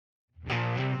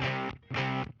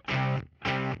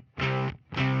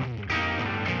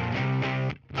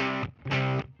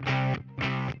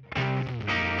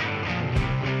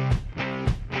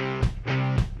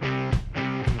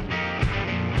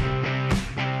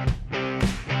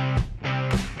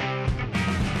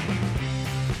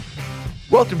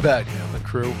Welcome back, Hamlet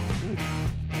Crew.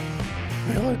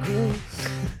 Hamlet Crew.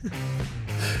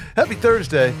 Happy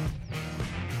Thursday.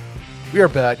 We are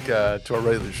back to our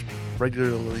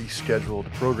regularly scheduled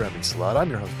programming slot. I'm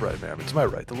your host, Brad Merriman. To my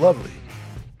right, the lovely,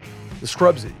 the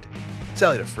Scrubsy,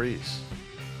 Sally DeFries.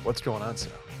 What's going on,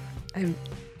 Sal? I'm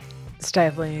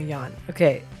stifling a yawn.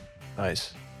 Okay.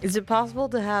 Nice. Is it possible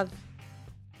to have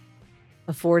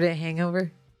a 4-day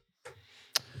hangover?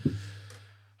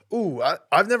 Ooh,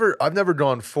 I've never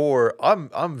gone 4.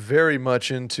 I'm very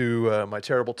much into my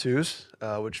terrible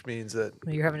 2s, which means that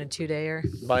You're having a 2-dayer?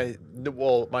 my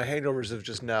hangovers have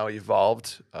just now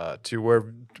evolved to where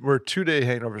 2-day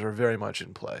hangovers are very much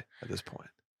in play at this point.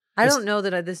 I don't know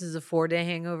that this is a 4-day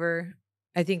hangover.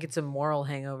 I think it's a moral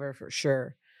hangover for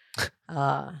sure.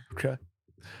 Okay.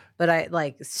 But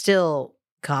I still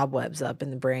cobwebs up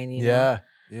in the brain. You know?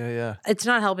 Yeah. It's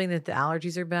not helping that the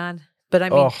allergies are bad. But I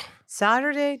mean,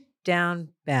 Saturday, down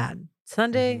bad.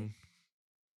 Sunday,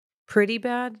 pretty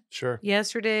bad. Sure.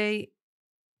 Yesterday,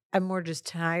 I'm more just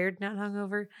tired, not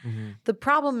hungover. Mm-hmm. The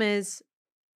problem is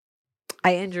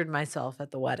I injured myself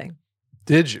at the wedding.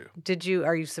 Did you?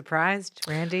 Are you surprised,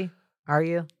 Randy? Are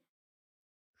you?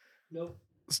 Nope.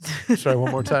 Sorry,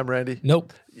 one more time, Randy.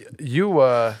 Nope. You,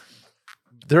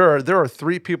 there are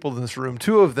 3 people in this room.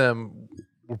 2 of them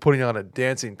were putting on a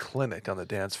dancing clinic on the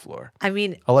dance floor. I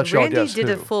mean, I'll let y'all Randy guess did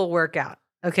a who. full workout.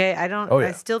 Okay, I don't. Oh, yeah.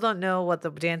 I still don't know what the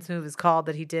dance move is called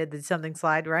that he did. The something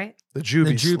slide, right? The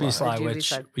Juby slide, The Juby which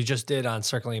slide. we just did on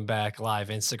Circling Back Live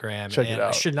Instagram. Check it and I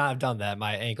out. should not have done that.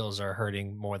 My ankles are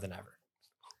hurting more than ever.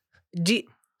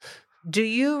 Do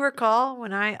you recall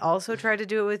when I also tried to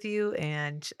do it with you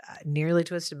and nearly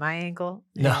twisted my ankle?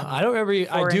 No, I don't remember.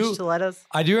 I 4-inch stilettos.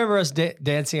 I do remember us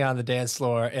dancing on the dance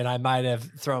floor, and I might have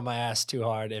thrown my ass too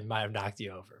hard and might have knocked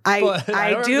you over. But I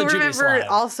don't do the Judy remember slide.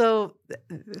 also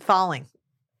falling.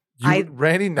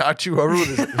 Randy knocked you over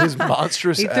with his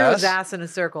monstrous He ass. threw his ass in a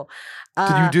circle.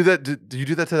 Did you do that? Did you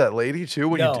do that to that lady too?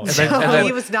 When No. You, and then,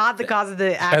 He was not the cause of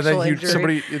the and actual then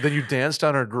injury. then you danced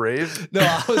on her grave. No,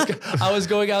 I was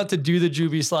going out to do the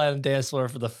Juby slide on the dance floor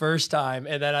for the first time,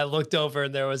 and then I looked over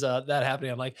and there was that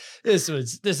happening. I'm like, this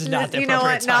is not the You know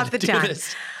appropriate what? time Not to the do time.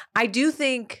 this. I do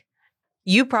think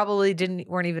you probably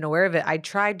weren't even aware of it. I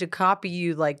tried to copy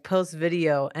you like post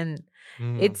video, and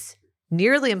it's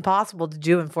nearly impossible to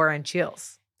do in 4-inch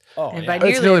heels. Oh, And yeah. by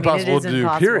It's nearly, nearly I mean, it impossible is to do.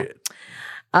 impossible. Period.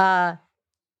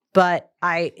 But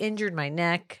I injured my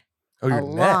neck Oh, your a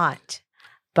neck. lot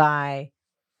by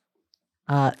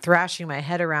thrashing my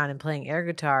head around and playing air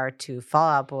guitar to Fall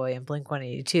Out Boy and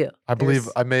Blink-182. I believe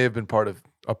I may have been part of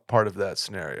that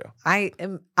scenario. I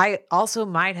also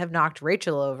might have knocked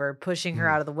Rachel over, pushing her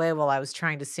out of the way while I was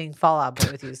trying to sing Fall Out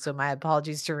Boy with you. So my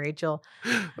apologies to Rachel.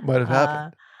 It might have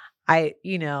happened. I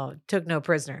took no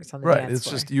prisoners on the Right. dance It's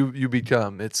floor. just you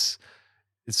become it's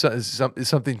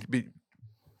something to be.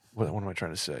 What am I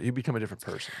trying to say? You become a different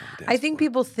person. on the I dance think floor.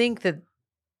 people think that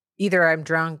either I'm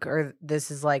drunk or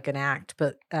this is like an act,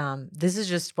 but this is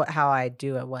just how I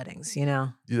do at weddings,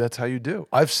 That's how you do.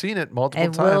 I've seen it multiple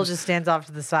And times. Will just stands off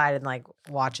to the side and like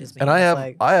watches me. and I It's have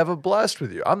like, I have a blast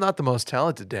with you. I'm not the most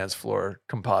talented dance floor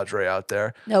compadre out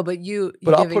there, no, but you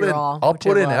but I'll give put it in your all. I'll which I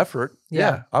put in love. effort. Yeah.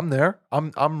 Yeah, I'm there.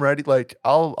 I'm ready. Like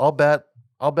I'll bet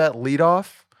lead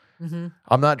off. Mm-hmm.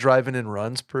 I'm not driving in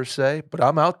runs per se, but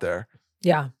I'm out there.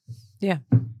 Yeah,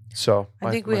 So I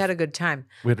think we had a good time.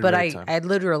 we had a But great time. I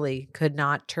literally could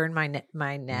not turn my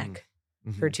neck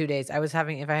Mhm. for 2 days. I was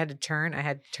having, if I had to turn, I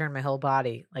had to turn my whole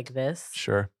body like this.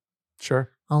 Sure.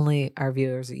 Only our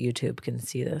viewers at YouTube can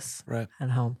see this Right.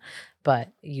 at home. But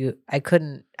I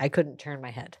couldn't turn my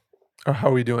head. How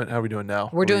are we doing? How are we doing now?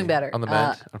 We're doing better. on the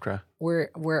mend. Okay. We're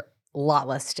a lot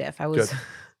less stiff. I was. Good.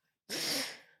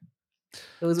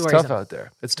 It was It's worrisome. tough out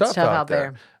there. It's It's tough out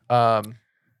there.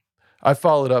 I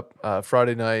followed up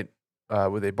Friday night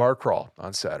with a bar crawl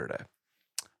on Saturday.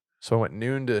 So I went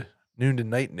noon to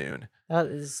noon. That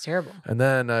is terrible. And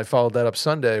then I followed that up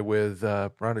Sunday with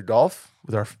a round of golf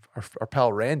with our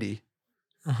pal Randy.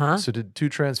 Uh-huh. So did 2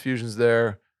 transfusions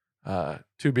there,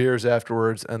 2 beers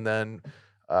afterwards, and then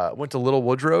went to Little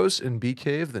Woodrow's in Bee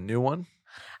Cave, the new one.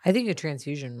 I think a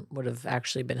transfusion would have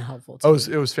actually been helpful Oh,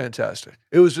 too. it was fantastic.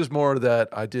 It was just more that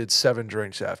I did 7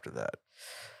 drinks after that.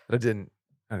 I didn't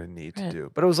need to Right.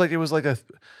 do, but it was like a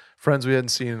friends we hadn't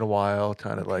seen in a while,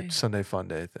 kind of Okay. like Sunday fun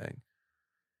day thing.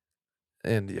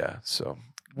 And yeah, so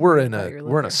we're in About your a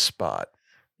liver. spot.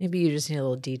 Maybe you just need a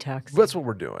little detox. That's what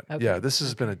we're doing. Okay, Yeah, this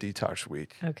has been a detox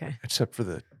week, Okay. except for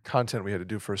the content we had to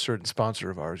do for a certain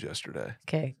sponsor of ours yesterday.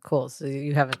 Okay. Cool. So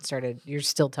you haven't started. You're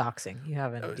still toxing. You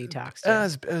haven't detoxed.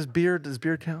 yet. Does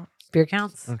beer count? Beer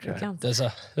counts. Okay. Beer counts. There's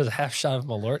a half shot of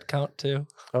Malort count too.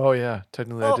 Oh yeah,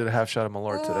 technically I Oh. did a half shot of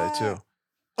Malort today too.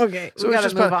 Okay, So we it's gotta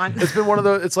just move kinda- on. It's been one of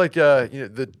those. It's like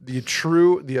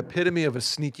the epitome of a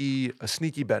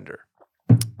sneaky bender.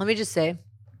 Let me just say,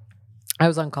 I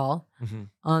was on call Mm-hmm.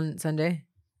 on Sunday,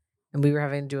 and we were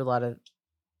having to do a lot of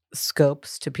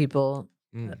scopes to people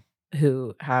Mm.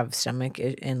 who have stomach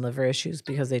and liver issues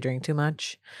because they drink too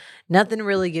much. Nothing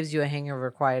really gives you a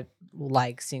hangover quite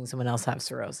like seeing someone else have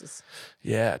cirrhosis.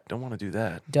 Yeah, don't want to do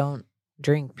that. Don't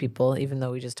drink, people, even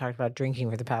though we just talked about drinking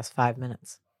for the past 5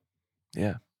 minutes.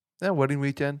 Yeah, wedding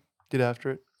weekend, get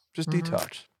after it. Just Mhm.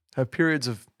 detox. Have periods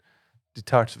of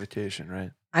detoxification,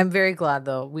 right? I'm very glad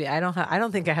though. I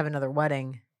don't think I have another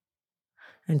wedding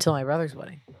until my brother's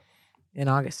wedding in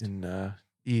August In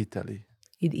Italy.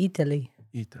 in Italy.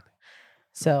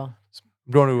 So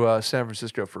I'm going to San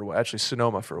Francisco for actually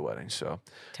Sonoma for a wedding, so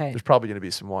tight. there's probably going to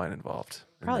be some wine involved.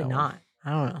 in Probably that one. not. I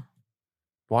don't know.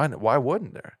 Why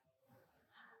wouldn't there?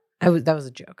 That was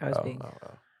a joke. I was being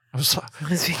I was like, I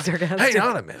was being sarcastic. hang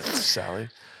on a minute, Sally.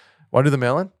 Want to do the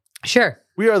mail-in? Sure.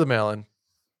 We are the mail-in.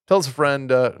 Tell us a friend.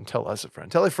 Tell us a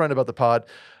friend. Tell a friend about the pod.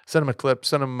 Send them a clip.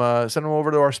 Send them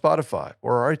over to our Spotify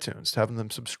or our iTunes to have them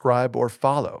subscribe or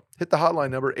follow. Hit the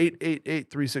hotline number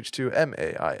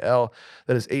 888-362-MAIL.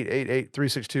 That is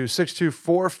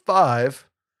 888-362-6245.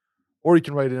 Or you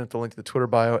can write in at the link to the Twitter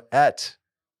bio at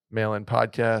Mail-In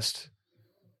Podcast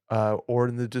or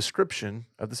in the description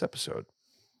of this episode.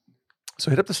 So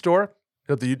hit up the store.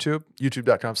 Hit up the YouTube.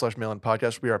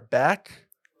 YouTube.com/MailinPodcast. We are back.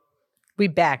 We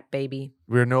back, baby.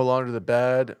 We are no longer the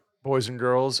bad boys and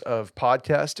girls of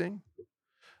podcasting.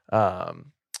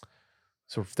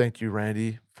 So thank you,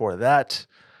 Randy, for that.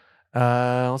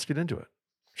 Let's get into it,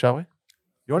 shall we?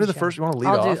 You want to do the first? You want to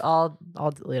lead off?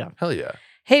 I'll lead off. Hell yeah.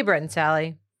 Hey, Brett and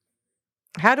Sally.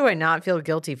 How do I not feel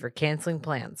guilty for canceling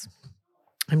plans?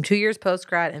 I'm 2 years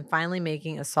post-grad and finally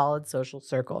making a solid social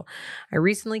circle. I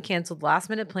recently canceled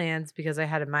last-minute plans because I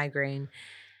had a migraine,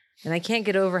 and I can't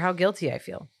get over how guilty I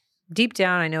feel. Deep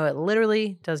down, I know it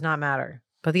literally does not matter,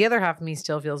 but the other half of me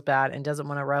still feels bad and doesn't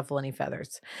want to ruffle any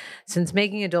feathers, since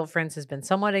making adult friends has been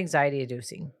somewhat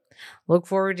anxiety-inducing. Look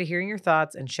forward to hearing your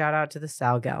thoughts, and shout out to the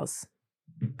Sal Gals.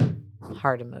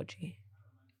 Heart emoji.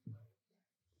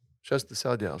 Just the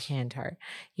Saldials. Hand heart.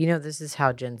 You know, this is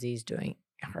how Gen Z is doing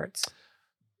hearts.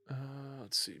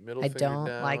 Let's see. Middle I finger don't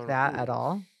down. like that at Ooh,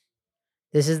 all.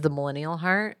 This is the millennial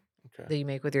heart that Okay. you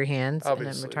make with your hands. And then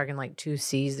Obviously. we're talking like 2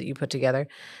 C's that you put together.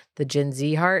 The Gen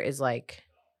Z heart is like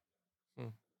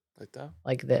Like that.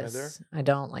 like there? this. I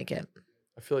don't like it.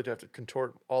 I feel like I have to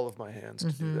contort all of my hands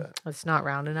to do Mhm. that. It's not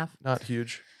round enough. Not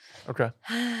huge. Okay.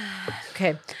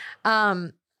 Okay.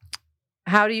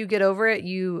 How do you get over it?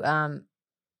 You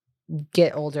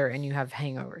get older and you have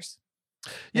hangovers.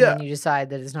 And Yeah. then you decide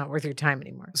that it's not worth your time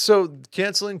anymore. So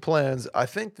canceling plans, I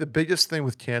think the biggest thing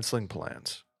with canceling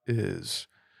plans is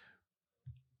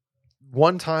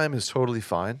one time is totally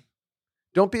fine.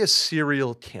 Don't be a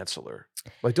serial canceler.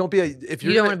 Like don't be if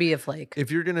You don't want to be a flake.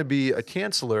 if you're gonna be a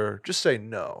canceler, just say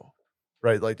no.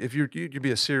 Right? Like if you could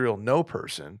be a serial no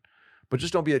person, but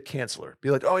just don't be a canceler. Be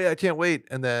like, oh yeah, I can't wait.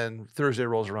 And then Thursday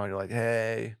rolls around, you're like,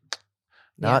 hey,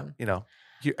 not,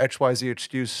 XYZ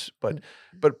excuse, but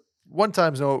one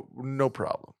time's no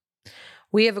problem.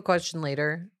 We have a question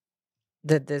later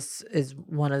that this is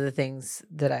one of the things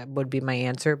that would be my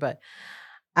answer. But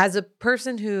as a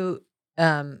person who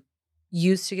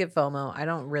used to get FOMO, I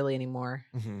don't really anymore,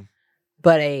 Mm-hmm.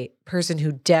 but a person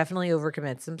who definitely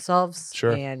overcommits themselves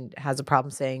Sure. and has a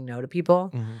problem saying no to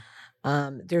people.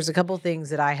 Mm-hmm. There's a couple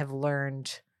things that I have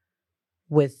learned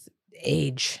with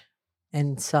age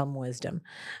and some wisdom.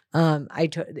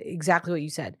 Exactly what you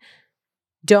said.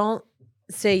 Don't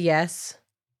say yes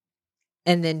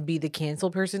and then be the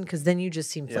cancel person, because then you just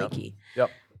seem Yep. flaky.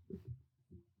 Yep.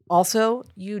 Also,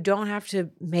 you don't have to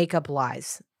make up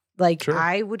lies. Like Sure.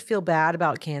 I would feel bad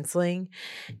about canceling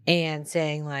and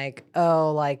saying like,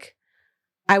 oh, like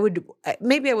I wouldn't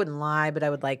lie, but I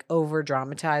would like over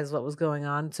dramatize what was going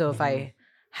on. So if I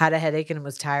had a headache and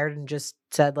was tired and just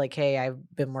said like, hey, I've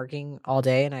been working all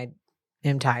day and I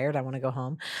am tired, I want to go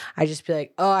home, I just be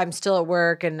like, oh, I'm still at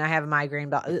work and I have a migraine.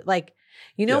 But like,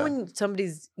 Yeah. when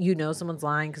someone's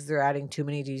lying because they're adding too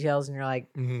many details and you're like,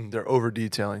 They're over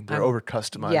detailing. They're I'm- over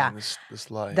customizing yeah.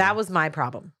 this lie. that was my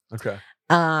problem. okay.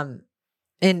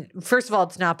 And first of all,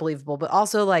 it's not believable, but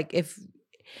also like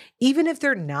even if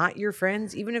they're not your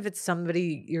friends, even if it's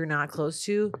somebody you're not close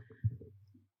to,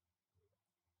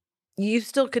 you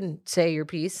still can say your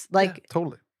piece. Like, Yeah,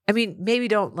 totally. I mean, maybe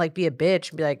don't like be a bitch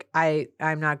and be like,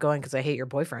 I'm not going because I hate your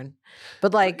boyfriend.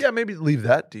 But like, Yeah, maybe leave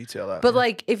that detail out. but yeah.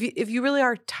 like if you really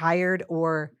are tired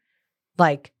or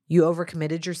like you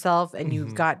overcommitted yourself and you've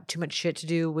Mhm. got too much shit to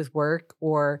do with work,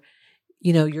 or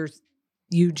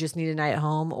you just need a night at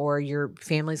home, or your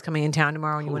family's coming in town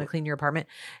tomorrow and you want to Totally. clean your apartment.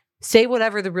 Say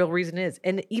whatever the real reason is.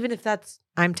 And even if that's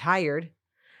I'm tired,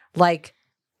 like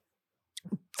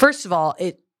first of all,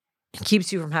 it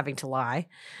keeps you from having to lie.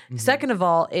 Mhm. Second of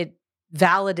all, it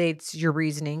validates your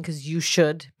reasoning because you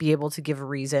should be able to give a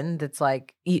reason that's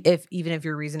like even if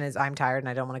your reason is I'm tired and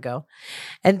I don't want to go.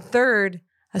 And third,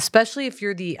 especially if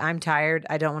you're the I'm tired,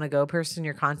 I don't want to go person,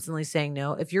 you're constantly saying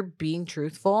no. If you're being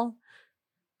truthful,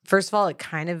 first of all, it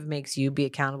kind of makes you be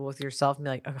accountable with yourself and be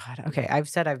like, oh God, okay, I've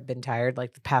said I've been tired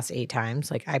like the past 8 times.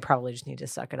 Like I probably just need to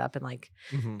suck it up and like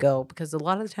Mhm. go, because a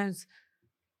lot of the times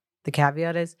the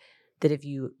caveat is that if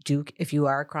you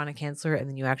are a chronic canceler and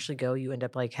then you actually go, you end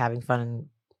up like having fun and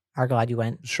are glad you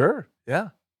went. Sure. Yeah.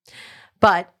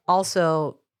 But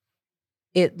also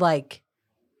it like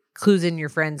clues in your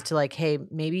friends to like, hey,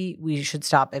 maybe we should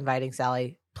stop inviting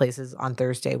Sally places on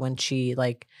Thursday when she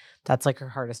like that's like her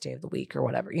hardest day of the week or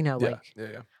whatever, Yeah. like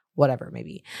Yeah. whatever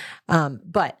maybe.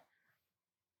 But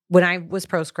when I was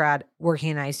post grad working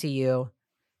in ICU,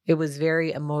 it was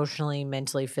very emotionally,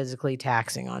 mentally, physically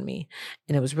taxing on me.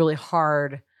 And it was really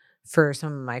hard for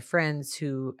some of my friends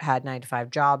who had 9-to-5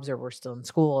 jobs or were still in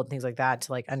school and things like that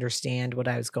to like understand what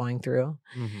I was going through.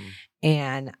 Mhm.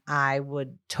 And I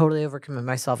would totally overcommit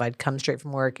myself. I'd come straight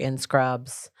from work in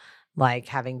scrubs, like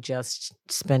having just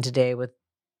spent a day with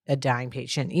a dying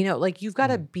patient. Like you've got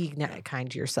to be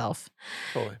kind to yourself.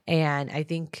 Totally. And I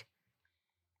think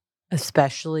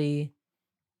especially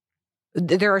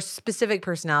there are specific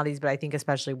personalities, but I think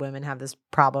especially women have this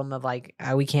problem of like,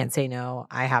 we can't say no.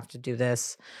 I have to do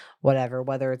this, whatever,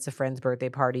 whether it's a friend's birthday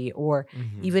party or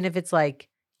Mhm. even if it's like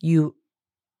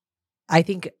I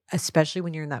think especially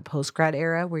when you're in that post grad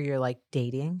era where you're like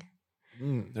dating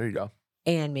There you go.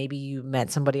 and maybe you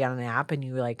met somebody on an app and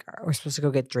you like are supposed to go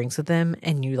get drinks with them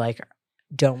and you like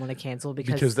don't want to cancel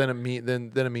Because then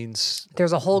it means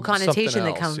there's a whole something connotation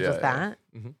that else. comes Yeah, with yeah. that.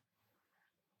 Mhm.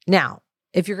 Now,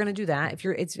 if you're gonna do that,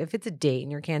 if it's a date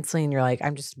and you're canceling, and you're like,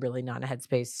 I'm just really not in a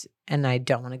headspace and I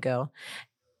don't want to go.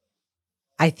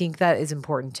 I think that is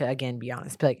important to again be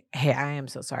honest. Be like, hey, I am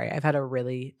so sorry. I've had a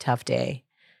really tough day.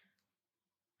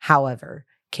 However,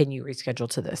 can you reschedule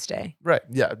to this day? Right.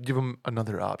 Yeah. Give them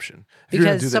another option. If you're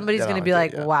gonna Because do somebody's that gonna on a be date,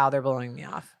 like, yeah. wow, they're blowing me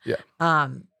off. Yeah.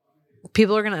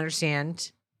 People are gonna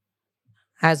understand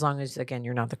as long as again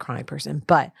you're not the chronic person.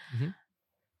 But Mhm.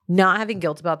 not having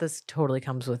guilt about this totally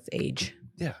comes with age.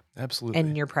 Yeah. Absolutely.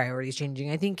 And your priorities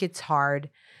changing. I think it's hard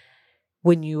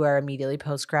when you are immediately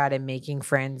post grad and making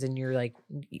friends and you're like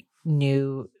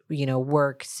new,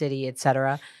 work, city,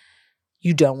 etc.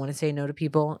 You don't want to say no to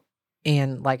people.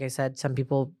 And like I said, some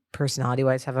people personality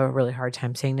wise have a really hard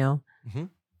time saying no. Mhm.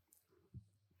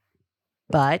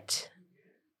 But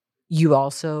you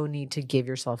also need to give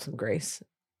yourself some grace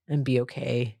and be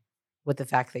okay with the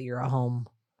fact that you're at home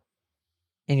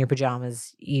in your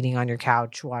pajamas, eating on your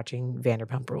couch, watching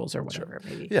Vanderpump Rules or whatever it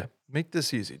may be. Yeah. Make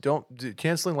this easy.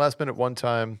 Canceling last minute one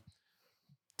time.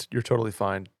 You're totally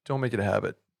fine. Don't make it a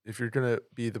habit. If you're gonna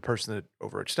be the person that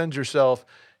overextends yourself,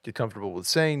 get comfortable with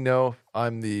saying no.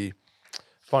 I'm the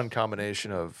fun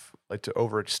combination of like to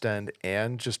overextend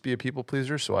and just be a people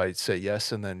pleaser. So I say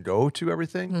yes and then go to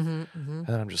everything. And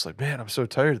then I'm just like, man, I'm so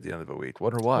tired at the end of the week.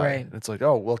 Wonder why? Right. And it's like,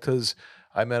 oh, well, because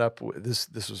I met up with this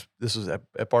was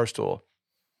at Barstool.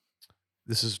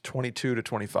 This is 22 to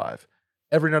 25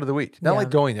 every night of the week. Not Yeah. like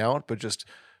going out, but just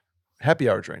happy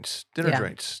hour drinks, dinner Yeah.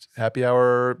 drinks, happy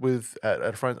hour at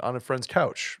a friend on a friend's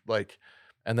couch. Like,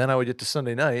 and then I would get to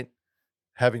Sunday night,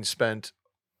 having spent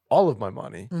all of my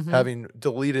money, Mhm. having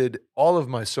deleted all of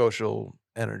my social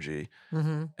energy,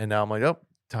 Mm-hmm. and now I'm like, oh,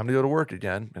 time to go to work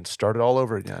again and start it all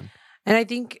over again. And I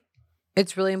think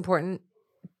it's really important,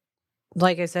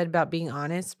 like I said, about being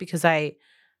honest, because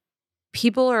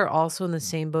people are also in the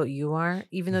same boat you are,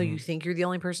 even though you think you're the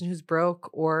only person who's broke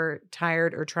or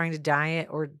tired or trying to diet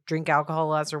or drink alcohol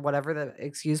less or whatever the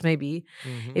excuse may be.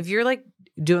 Mhm. If you're like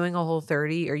doing a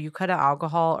Whole30 or you cut out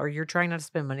alcohol or you're trying not to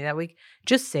spend money that week,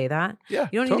 just say that. Yeah,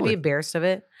 You don't need to totally. be embarrassed of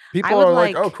it. People would are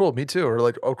like, oh, like- cool, me too. Or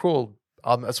like, oh, cool,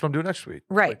 that's what I'm doing next week.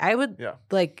 Right. Like, I would yeah.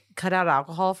 like cut out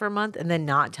alcohol for a month and then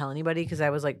not tell anybody because I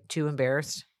was like too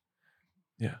embarrassed.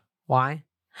 Yeah. Why?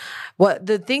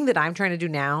 The thing that I'm trying to do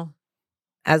now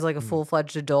as like a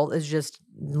full-fledged adult is just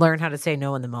learn how to say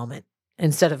no in the moment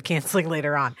instead of canceling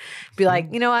later on. Be like,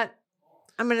 you know what?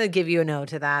 I'm going to give you a no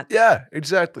to that. Yeah,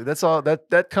 exactly. That's all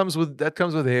that comes with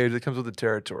age. That comes with the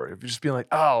territory. If you're just being like,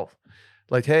 oh,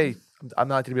 like, hey, I'm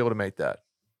not going to be able to make that.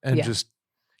 And Yeah. just,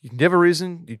 you can give a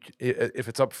reason. If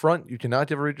it's up front, you cannot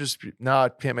give a reason. Just, no, I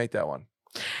can't make that one.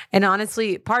 And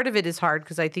honestly, part of it is hard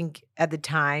because I think at the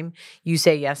time you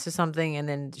say yes to something and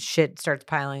then shit starts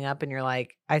piling up and you're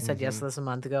like, I said yes to this a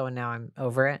month ago and now I'm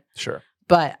over it. Sure.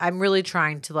 But I'm really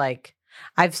trying to like,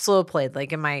 I've slow played.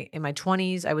 Like in my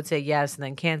 20s, I would say yes and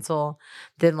then cancel.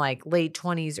 Then like late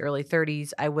 20s, early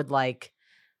 30s, I would like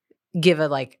give a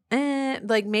like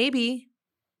maybe.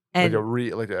 And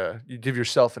you give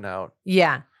yourself an out.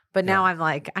 yeah. But Yeah. now I'm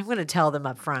like, I'm gonna tell them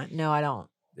up front. No, I don't.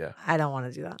 Yeah. I don't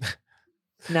want to do that.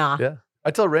 Nah. Yeah.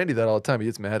 I tell Randy that all the time. He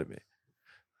gets mad at me.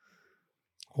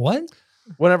 What?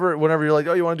 Whenever you're like,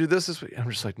 oh, you want to do this week? I'm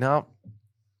just like, no.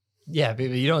 Yeah,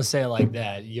 baby, you don't say it like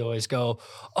that. You always go,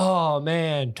 oh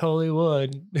man, totally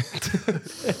would.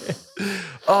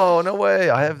 Oh, no way.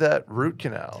 I have that root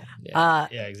canal. Yeah,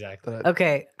 exactly.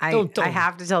 Okay. Don't. I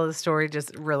have to tell the story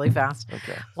just really fast.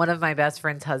 Okay. One of my best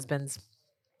friend's husbands,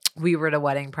 we were at a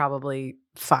wedding probably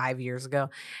 5 years ago,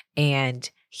 and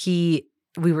we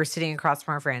were sitting across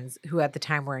from our friends who at the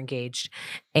time were engaged,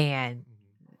 and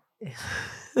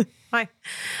my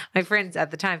friends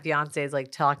at the time, fiance, is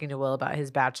like talking to Will about his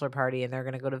bachelor party, and they're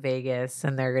gonna go to Vegas,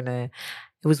 and they're gonna.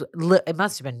 It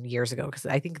must have been years ago because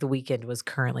I think The Weeknd was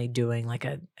currently doing like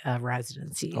a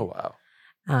residency. Oh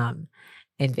wow.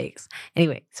 In Vegas.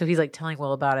 Anyway, so he's like telling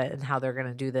Will about it and how they're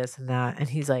gonna do this and that, and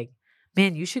he's like,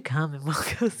 "Man, you should come." And Will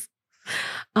goes,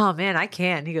 "Oh man, I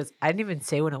can't." And he goes, "I didn't even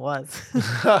say when it was."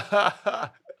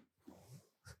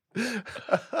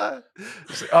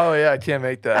 Oh yeah, I can't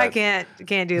make that. I can't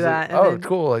do He's that. like, oh,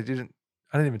 cool. I didn't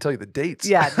even tell you the dates.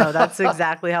 Yeah, no, that's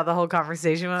exactly how the whole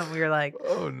conversation went. We were like,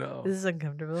 oh no, this is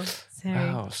uncomfortable. Sorry.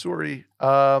 Oh, sorry. You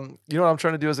know what I'm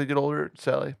trying to do as I get older,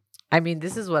 Sally? I mean,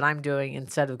 this is what I'm doing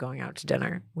instead of going out to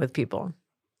dinner with people.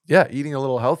 Yeah, eating a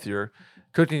little healthier,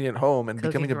 cooking at home, and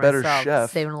becoming a for better myself,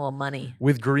 chef. saving a little money.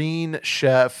 With Green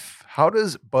Chef. How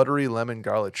does buttery lemon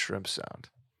garlic shrimp sound?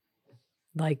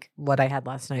 Like what I had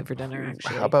last night for dinner,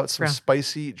 actually. How about some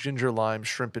spicy ginger lime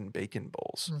shrimp and bacon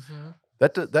bowls? Mm-hmm.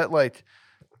 That like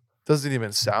doesn't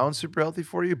even sound super healthy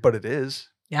for you, but it is.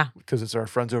 Yeah. Because it's our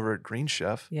friends over at Green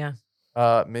Chef. Yeah.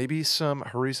 Maybe some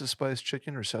harissa spiced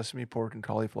chicken or sesame pork and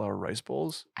cauliflower rice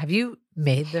bowls. Have you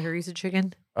made the harissa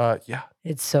chicken? Yeah.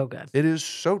 It's so good. It is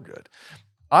so good.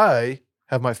 I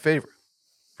have my favorite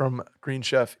from Green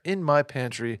Chef in my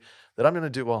pantry that I'm going to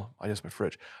do, well, I guess my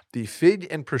fridge. The fig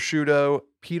and prosciutto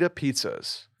pita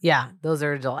pizzas. Yeah, those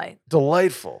are a delight.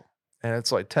 Delightful. And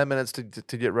it's like 10 minutes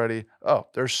to get ready. Oh,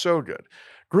 they're so good.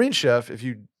 Green Chef, if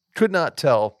you could not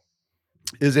tell,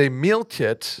 is a meal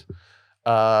kit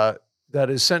that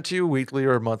is sent to you weekly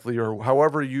or monthly or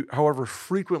however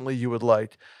frequently you would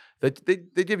like.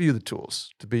 They give you the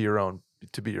tools to be your own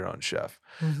chef.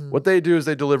 Mm-hmm. What they do is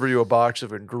they deliver you a box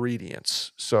of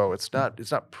ingredients. So it's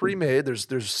not pre-made.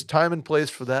 There's time and place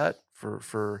for that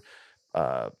for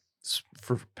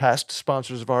past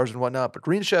sponsors of ours and whatnot. But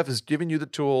Green Chef is giving you the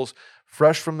tools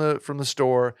fresh from the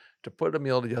store to put a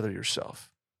meal together yourself.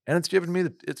 And it's given me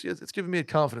a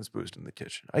confidence boost in the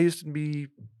kitchen. I used to be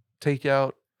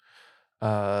takeout,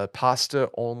 pasta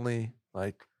only,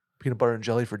 like peanut butter and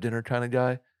jelly for dinner kind of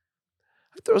guy.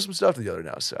 I throw some stuff together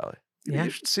now, Sally. Yeah. You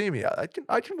should see me. I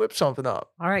can whip something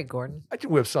up. All right, Gordon. I can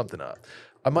whip something up.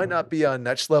 I might not be on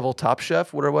Next Level Top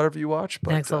Chef, whatever you watch,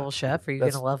 but Next Level Chef. Are you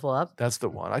going to level up? That's the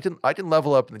one. I can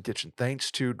level up in the kitchen thanks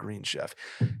to Green Chef.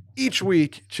 Each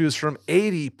week, choose from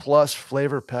 80 plus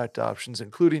flavor-packed options,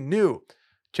 including new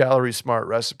calorie-smart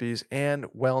recipes and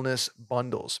wellness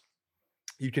bundles.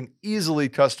 You can easily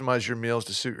customize your meals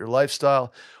to suit your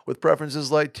lifestyle with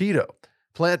preferences like keto,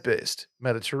 plant-based,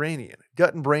 Mediterranean,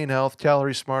 gut and brain health,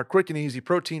 calorie-smart, quick and easy,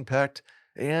 protein-packed,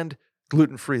 and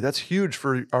gluten-free. That's huge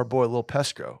for our boy, Lil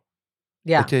Pesco.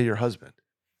 Yeah. AKA your husband,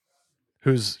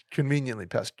 who's conveniently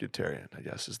pescatarian, I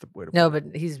guess is the way to put it. No,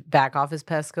 but he's back off his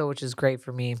pesco, which is great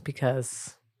for me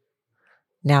because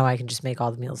now I can just make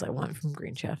all the meals I want from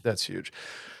Green Chef. That's huge.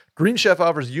 Green Chef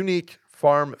offers unique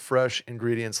farm fresh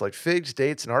ingredients like figs,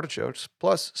 dates, and artichokes,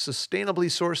 plus sustainably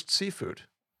sourced seafood.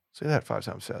 Say that 5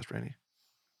 times fast, Randy.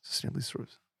 Sustainably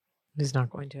sourced. He's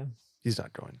not going to. He's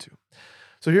not going to.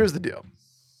 So here's the deal.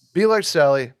 Be like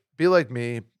Sally. Be like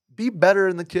me. Be better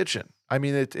in the kitchen. I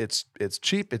mean, it's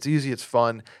cheap, it's easy, it's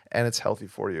fun, and it's healthy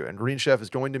for you. And Green Chef is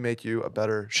going to make you a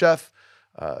better chef,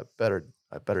 a better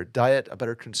diet, a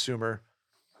better consumer,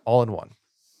 all in one.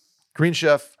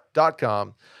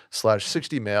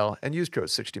 greenchef.com/60mail and use code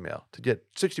 60mail to get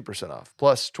 60% off,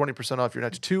 plus 20% off your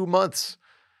next 2 months.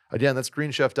 Again, that's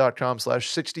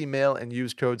greenchef.com/60mail and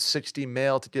use code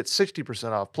 60mail to get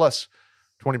 60% off, plus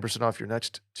 20% off your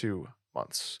next 2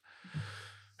 months.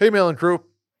 Hey, Mail and Crew.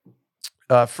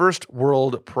 First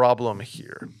world problem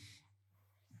here.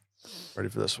 Ready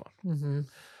for this one? Mm-hmm.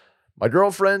 My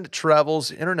girlfriend travels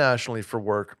internationally for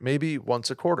work maybe once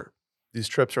a quarter. These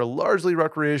trips are largely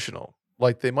recreational,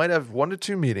 like they might have 1 to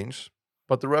 2 meetings,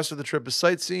 but the rest of the trip is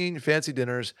sightseeing, fancy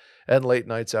dinners, and late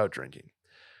nights out drinking.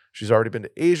 She's already been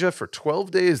to Asia for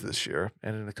 12 days this year,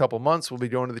 and in a couple months, we'll be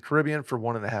going to the Caribbean for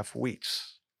 1.5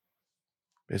 weeks.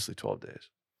 Basically 12 days.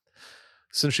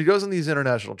 Since she goes on these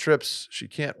international trips, she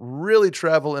can't really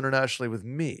travel internationally with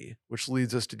me, which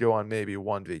leads us to go on maybe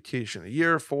one vacation a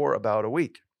year for about a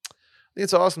week. I think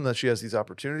it's awesome that she has these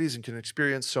opportunities and can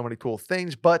experience so many cool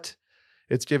things, but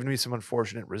it's given me some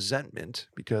unfortunate resentment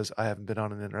because I haven't been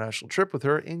on an international trip with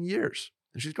her in years.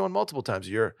 And she's going multiple times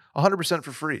a year, 100%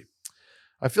 for free.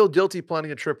 I feel guilty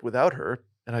planning a trip without her,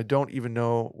 and I don't even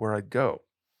know where I'd go.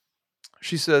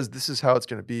 She says this is how it's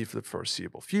going to be for the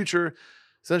foreseeable future,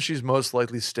 since she's most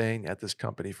likely staying at this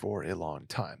company for a long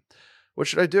time. What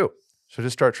should I do? Should I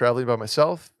just start traveling by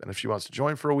myself? And if she wants to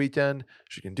join for a weekend,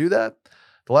 she can do that.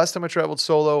 The last time I traveled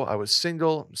solo, I was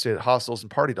single, stayed at hostels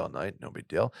and partied all night. No big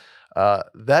deal.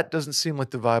 That doesn't seem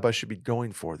like the vibe I should be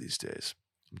going for these days.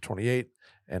 I'm 28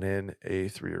 and in a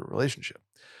 3-year relationship.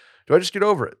 Do I just get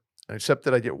over it and accept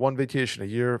that I get one vacation a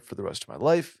year for the rest of my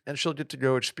life and she'll get to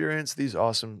go experience these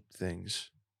awesome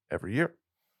things every year?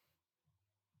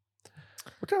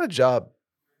 What kind of job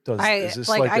is this?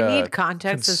 I need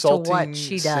context as to what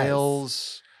she does.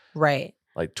 Sales, right?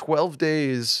 Like 12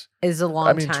 days is a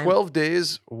long time. 12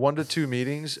 days, 1 to 2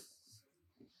 meetings.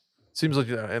 Seems like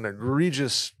an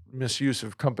egregious misuse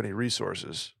of company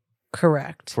resources.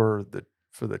 Correct. I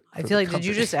feel like, did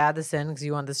you just add this in because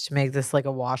you want this to make this like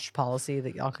a wash policy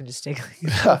that y'all can just take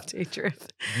a day trip?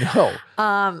 No.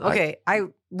 Okay. I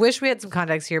wish we had some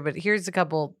context here, but here's a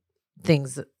couple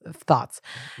things, thoughts.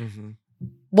 Mm-hmm.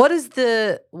 What's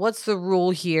the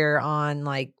rule here on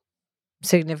like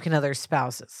significant other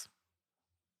spouses?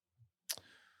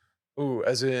 Ooh,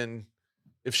 as in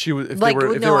if they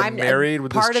were married,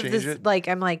 would part this of change this? it? Like,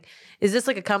 I'm like, is this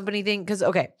like a company thing? Because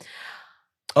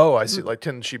Oh, I see. Like,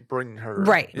 can she bring her?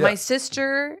 Right. Yeah. My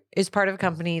sister is part of a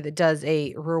company that does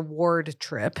a reward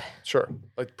trip. Sure.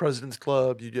 Like President's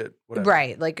Club, you get whatever.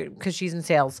 Right. Like, because she's in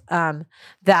sales.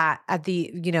 That at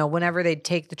the, whenever they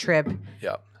take the trip,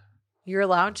 yeah, you're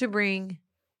allowed to bring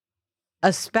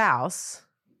a spouse.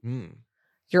 Mm.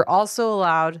 You're also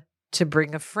allowed to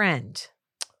bring a friend.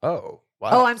 Oh, wow.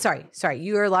 Oh, I'm sorry.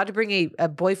 You are allowed to bring a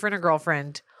boyfriend or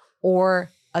girlfriend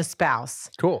or a spouse.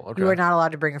 Cool. Okay. You are not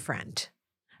allowed to bring a friend.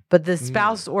 But the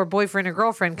spouse or boyfriend or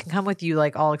girlfriend can come with you,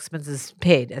 like all expenses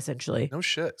paid, essentially. No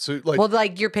shit. So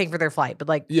like you're paying for their flight, but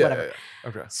like whatever. Yeah.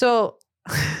 Okay. So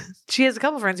she has a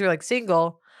couple friends who are like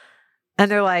single, and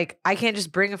they're like, I can't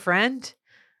just bring a friend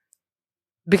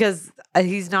because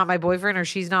he's not my boyfriend or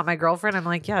she's not my girlfriend. I'm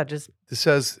like, yeah, just. This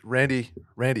says Randy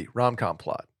rom-com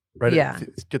plot. Right? Yeah.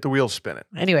 Get the wheels spinning.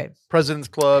 Anyway. President's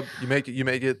Club, you make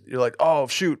it. You're like, oh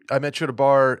shoot, I met you at a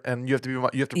bar, and you have to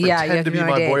pretend to be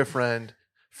my boyfriend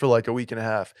for like a week and a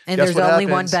half. And there's only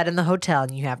one bed in the hotel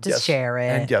and you have to share it.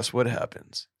 And guess what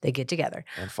happens? They get together.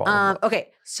 And fall in love. Okay.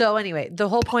 So anyway, the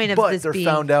whole point of but this they're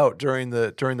found out during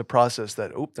the process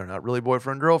that, they're not really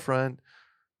boyfriend, girlfriend.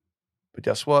 But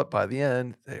guess what? By the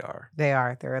end, they are.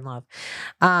 They're in love.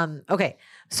 Okay.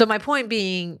 So my point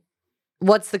being,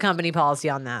 what's the company policy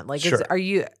on that? Like, sure.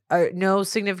 Are no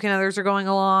significant others are going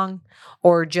along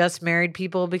or just married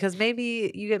people? Because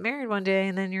maybe you get married one day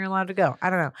and then you're allowed to go. I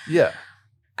don't know. Yeah.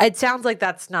 It sounds like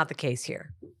that's not the case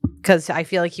here because I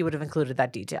feel like he would have included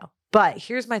that detail. But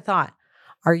here's my thought.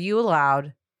 Are you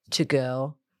allowed to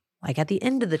go like at the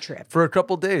end of the trip? For a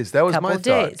couple days. That was my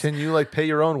thought. Can you like pay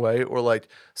your own way? Or like,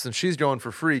 since she's going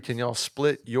for free, can y'all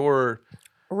split your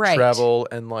travel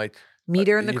and like meet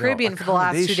her in the Caribbean for the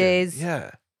last 2 days? Yeah.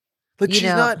 Like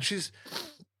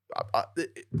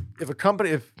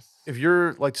if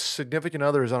your like significant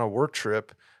other is on a work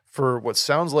trip for what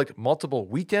sounds like multiple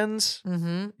weekends,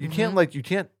 you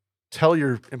can't tell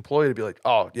your employee to be like,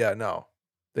 oh yeah, no,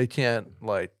 they can't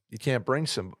you can't bring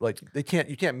some, you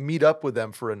can't meet up with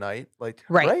them for a night.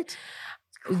 Right?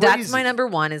 That's my number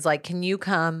one is like, can you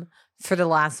come for the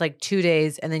last 2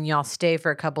 days and then y'all stay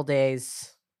for a couple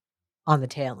days on the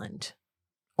tail end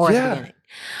or at the beginning?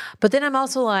 But then I'm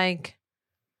also like,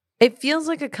 it feels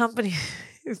like a company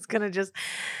is going to just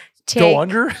go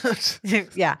under.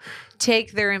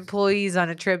 Take their employees on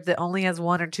a trip that only has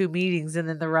 1 or 2 meetings and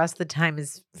then the rest of the time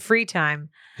is free time.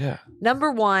 Yeah.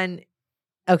 Number one,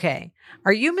 okay.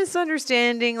 Are you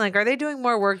misunderstanding? Like, are they doing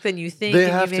more work than you think? They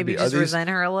and have you maybe to be. Just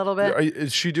resent her a little bit?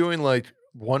 Is she doing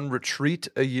one retreat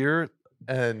a year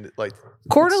and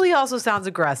quarterly also sounds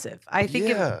aggressive. I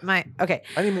think okay.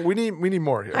 We need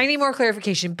more here. I need more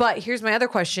clarification. But here's my other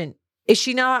question. Is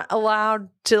she not allowed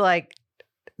to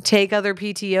take other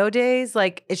PTO days?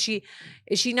 Like, is she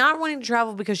not wanting to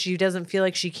travel because she doesn't feel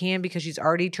like she can because she's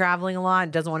already traveling a lot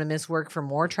and doesn't want to miss work for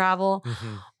more travel?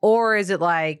 Or is it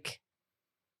like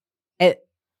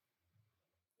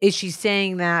is she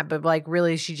saying that, but like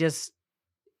really she just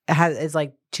is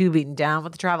like too beaten down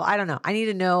with the travel? I don't know. I need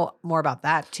to know more about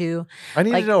that too. I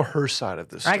need Like, to know her side of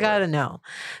this story. I gotta know,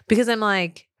 because I'm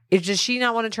like, does she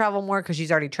not want to travel more because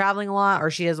she's already traveling a lot, or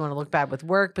she doesn't want to look bad with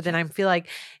work? But then I feel like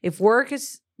if work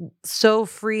is so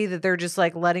free that they're just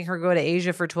like letting her go to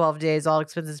Asia for 12 days, all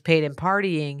expenses paid, and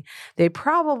partying, they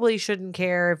probably shouldn't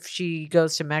care if she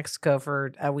goes to Mexico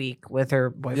for a week with her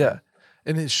boyfriend. Yeah.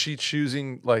 And is she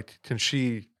choosing, like, can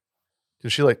she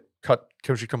like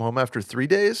can she come home after 3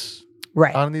 days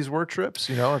Right. on these work trips?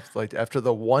 You know, if like after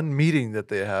the one meeting that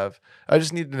they have, I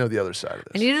just need to know the other side of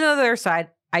this. I need to know the other side.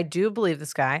 I do believe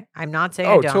this guy. I'm not saying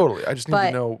I Oh, don't. totally. I just need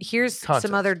to know. Here's context.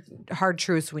 some other hard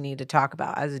truths we need to talk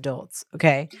about as adults.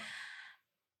 Okay.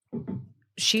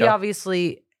 She Okay.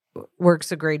 obviously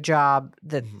works a great job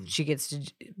that Mhm. she gets to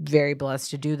very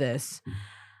blessed to do this.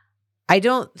 I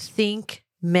don't think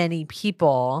many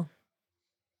people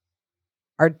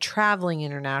are traveling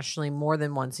internationally more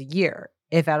than once a year,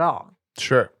 if at all.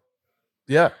 Sure.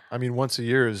 Yeah. I mean, once a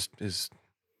year is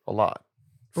a lot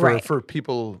Right. for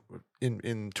people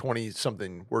in 20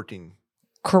 something working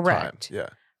Correct. time.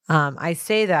 Yeah. I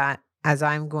say that as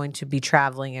I'm going to be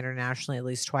traveling internationally at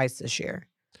least twice this year.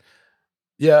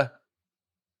 Yeah.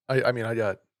 I mean, I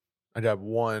got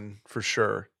one for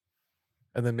sure.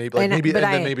 And then maybe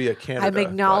maybe a Canada. I'm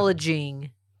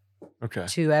acknowledging Okay.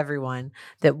 to everyone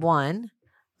that one,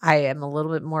 I am a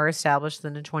little bit more established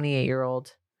than a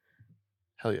 28-year-old.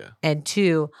 Hell yeah. And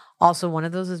two, also one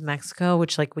of those is Mexico,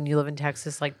 which like when you live in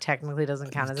Texas, like technically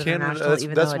doesn't count as international,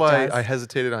 even that's though it why does. I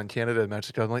hesitated on Canada and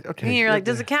Mexico. I'm like, okay. And you're like,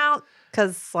 does it count?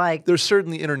 Because like There's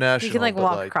certainly international. you can like but,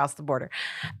 walk across the border.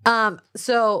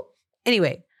 So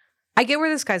anyway, I get where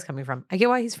this guy's coming from. I get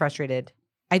why he's frustrated.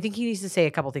 I think he needs to say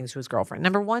a couple things to his girlfriend.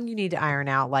 Number one, you need to iron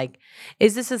out, like,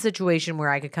 is this a situation where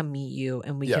I could come meet you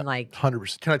and we can like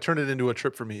 100%. Can I turn it into a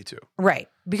trip for me too? right?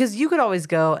 Because you could always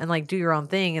go and like do your own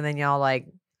thing, and then y'all like,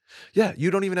 Yeah,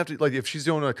 you don't even have to, like, if she's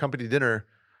doing a company dinner,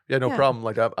 no Yeah. problem.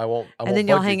 Like I won't. and then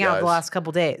y'all bug you hang out the guys. last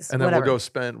couple days, and then whatever.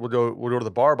 we'll go to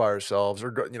the bar by ourselves,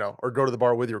 or go to the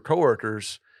bar with your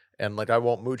coworkers, and like I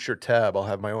won't mooch your tab. I'll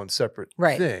have my own separate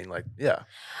Right. thing. Like, yeah.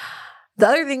 The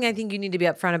other thing I think you need to be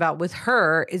upfront about with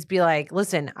her is be like,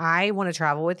 listen, I want to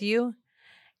travel with you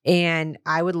and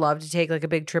I would love to take like a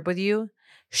big trip with you.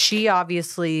 She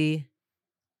obviously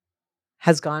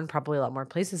has gone probably a lot more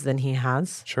places than he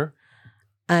has. Sure.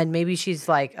 And maybe she's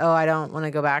like, oh, I don't want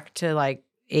to go back to like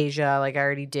Asia. Like I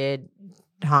already did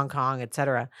Hong Kong,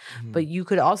 etc. Mhm. But you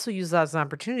could also use that as an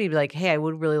opportunity to be like, hey, I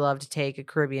would really love to take a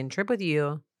Caribbean trip with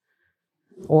you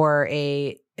or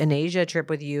an Asia trip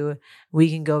with you. We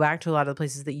can go back to a lot of the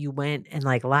places that you went and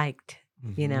like liked,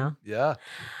 you Mhm. know? Yeah.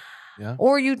 Yeah.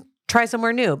 Or you try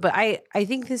somewhere new. But I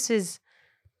think it's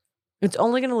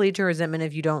only going to lead to resentment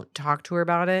if you don't talk to her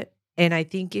about it. And I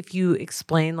think if you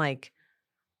explain like,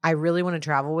 I really want to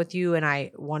travel with you and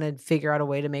I want to figure out a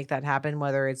way to make that happen,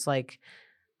 whether it's like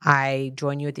I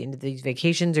join you at the end of these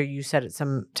vacations or you set it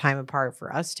some time apart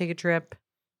for us to take a trip.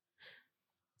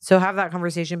 So have that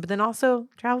conversation, but then also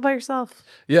travel by yourself.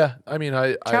 Yeah. I mean,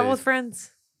 Travel with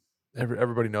friends.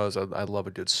 everybody knows I love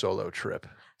a good solo trip.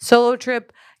 Solo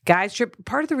trip, guys trip.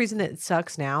 Part of the reason that it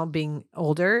sucks now being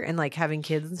older and like having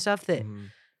kids and stuff that, Mhm.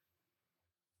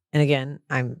 and again,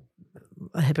 I'm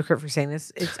a hypocrite for saying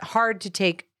this. It's hard to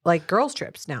take like girls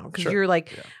trips now because Sure. you're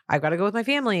like, Yeah. I've got to go with my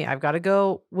family. I've got to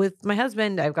go with my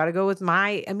husband. I've got to go with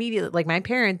my immediate, like my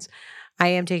parents. I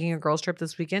am taking a girls trip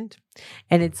this weekend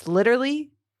and it's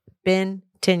literally been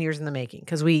 10 years in the making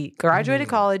because we graduated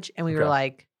Mm. college and we were Okay.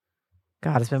 like,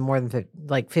 God, it's been more than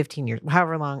 15 years,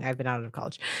 however long I've been out of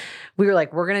college. We were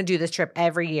like, we're going to do this trip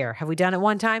every year. Have we done it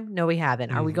one time? No, we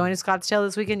haven't. Are we Mhm. going to Scottsdale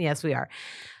this weekend? Yes, we are.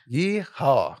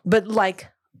 Yeehaw. But like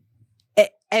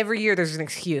every year there's an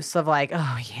excuse of like,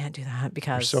 oh, we can't do that Or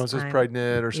because so and so's I'm-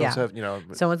 pregnant, or yeah. someone's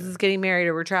have, someone's getting married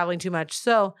or we're traveling too much.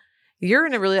 So you're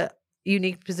in a really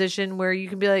unique position where you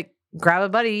can be like, grab a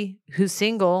buddy who's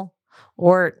single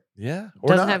or yeah, or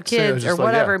doesn't not. have Say, kids or just like,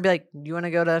 whatever and be like, you want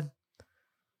to go to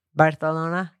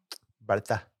Barcelona,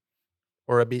 Barta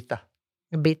or Ibiza,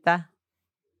 Ibiza,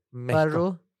 Mexico,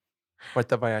 Peru?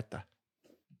 Puerto Vallarta.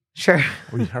 Sure.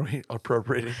 Are we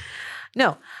appropriating?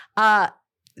 No.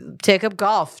 Take up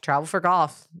golf, travel for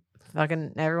golf.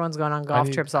 Fucking everyone's going on golf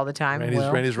need- trips all the time.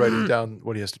 Randy's writing down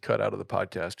what he has to cut out of the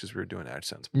podcast because we were doing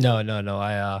AdSense.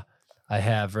 No. I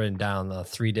have written down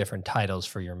 3 different titles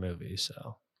for your movie.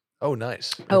 So Oh,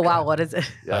 nice. Oh, Okay. wow. What is it?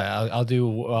 Yeah. I'll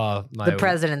do The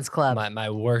President's Club. my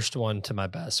worst one to my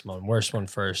best one. Worst one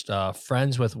first.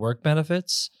 Friends with work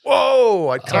benefits. Whoa,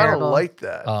 I kind of Terrible. like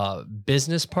that.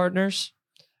 Business partners.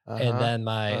 Uh-huh. And then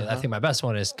I think my best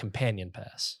one is companion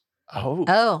pass. Oh.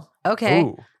 Oh, okay.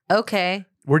 Ooh. Okay.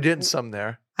 We're getting some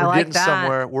there. I We're like getting that.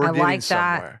 somewhere. We're I getting like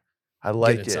that. somewhere. I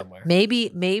like Get it. somewhere.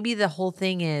 Maybe the whole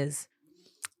thing is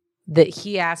that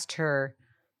he asked her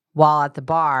while at the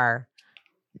bar.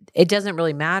 It doesn't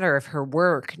really matter if her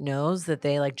work knows that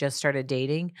they like just started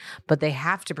dating, but they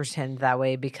have to pretend that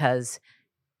way because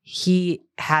he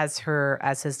has her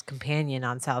as his companion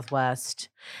on Southwest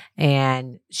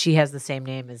and she has the same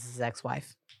name as his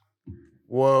ex-wife.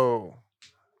 Whoa.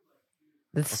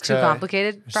 It's too Okay.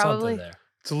 complicated, There's probably. something there.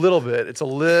 It's a little bit. It's a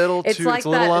little It's too. like It's a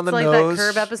little that. on It's the like nose.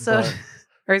 that Curb episode but-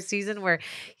 or season where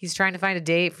he's trying to find a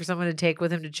date for someone to take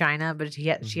with him to China, but she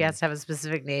Mhm. has to have a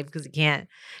specific name because he can't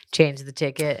change the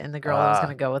ticket, and the girl that was Ah.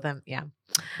 going to go with him. Yeah.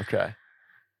 Okay. Okay.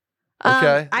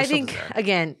 Okay, I there's think something there.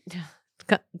 again,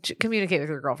 communicate with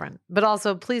your girlfriend, but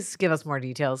also please give us more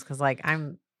details because, like,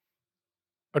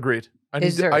 Agreed.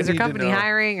 is there I need to company know.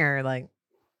 hiring or like,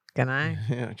 can I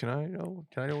Yeah. Can I go?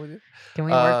 Can I go with you? can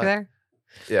we work there?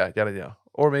 Yeah. Gotta know.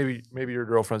 Or maybe your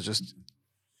girlfriend's just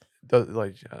does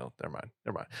like. Oh, never mind.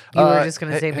 Never mind. You were just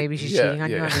gonna say maybe she's cheating on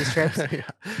you yeah. on these trips. Yeah.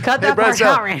 Cut Hey, that Brett part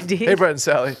Sally. out, Randy. Hey, Brett and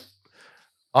Sally.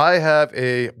 I have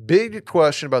a big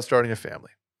question about starting a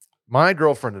family. My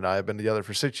girlfriend and I have been together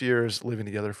for 6 years, living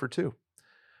together for 2.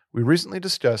 We recently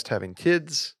discussed having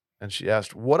kids, and she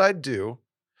asked what I'd do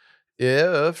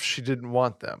if she didn't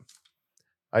want them.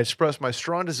 I expressed my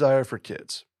strong desire for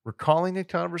kids, recalling a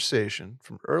conversation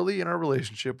from early in our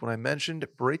relationship when I mentioned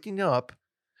breaking up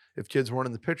if kids weren't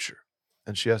in the picture,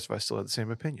 and she asked if I still had the same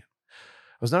opinion.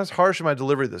 I was not as harsh in my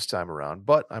delivery this time around,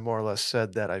 but I more or less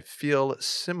said that I feel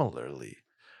similarly.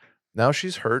 Now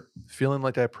she's hurt, feeling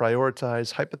like I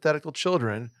prioritize hypothetical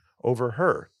children over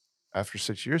her after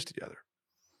 6 years together.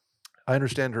 I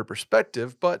understand her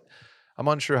perspective, but I'm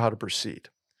unsure how to proceed.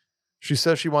 She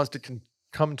says she wants to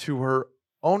come to her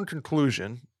own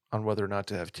conclusion on whether or not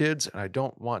to have kids, and I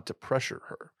don't want to pressure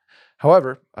her.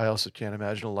 However, I also can't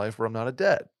imagine a life where I'm not a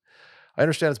dad. I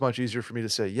understand it's much easier for me to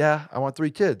say, yeah, I want 3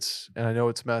 kids, and I know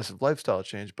it's a massive lifestyle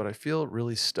change, but I feel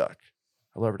really stuck.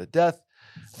 I love her to death,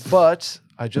 but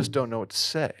I just don't know what to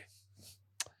say.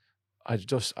 I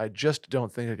just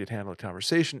don't think I could handle a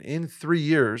conversation. In 3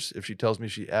 years, if she tells me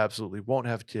she absolutely won't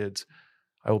have kids,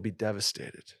 I will be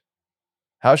devastated.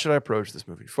 How should I approach this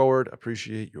moving forward?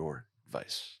 Appreciate your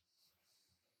advice.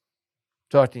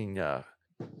 Talking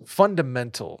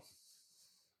fundamental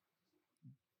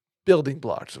building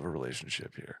blocks of a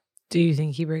relationship here. Do you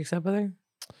think he breaks up with her?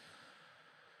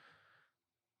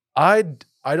 I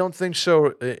don't think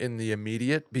so in the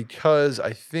immediate, because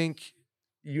I think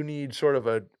you need sort of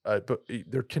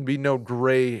there can be no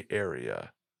gray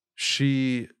area.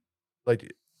 You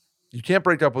can't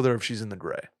break up with her if she's in the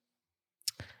gray.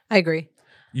 I agree.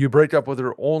 You break up with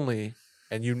her only,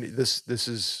 and you need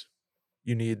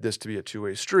you need this to be a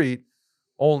two-way street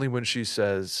only when she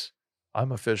says,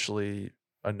 I'm officially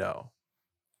a no.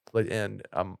 And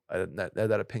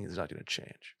that opinion is not going to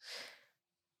change.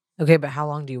 Okay, but how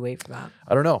long do you wait for that?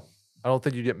 I don't know. I don't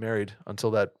think you get married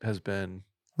until that has been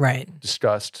Right.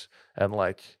 discussed and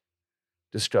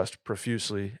discussed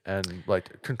profusely, and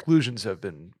conclusions have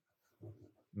been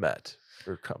met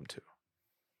or come to.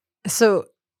 So,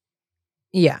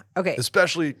 yeah. Okay.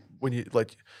 Especially when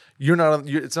you're not.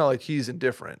 It's not like he's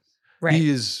indifferent. Right.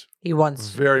 He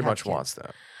wants to very have much kids. wants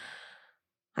them.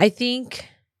 I think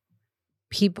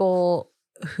people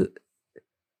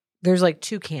there's like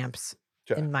 2 camps,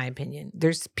 Okay. in my opinion.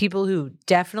 There's people who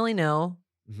definitely know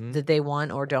Mhm. that they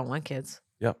want or don't want kids.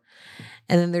 Yep.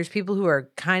 And then there's people who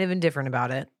are kind of indifferent about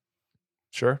it.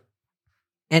 Sure.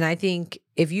 And I think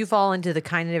if you fall into the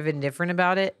kind of indifferent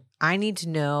about it, I need to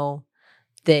know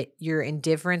that your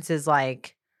indifference is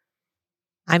like,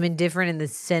 I'm indifferent in the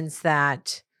sense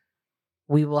that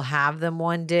we will have them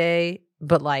one day,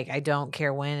 but I don't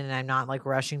care when, and I'm not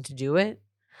rushing to do it.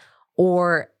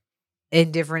 Or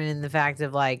indifferent in the fact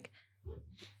of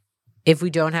if we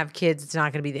don't have kids, it's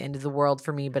not going to be the end of the world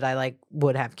for me, but I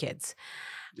would have kids.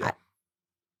 Yeah.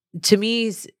 To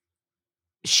me,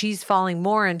 she's falling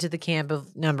more into the camp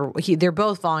of they're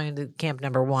both falling into camp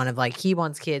number 1 of he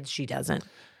wants kids, she doesn't.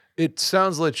 It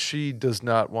sounds like she does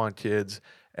not want kids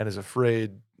and is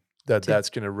afraid that that's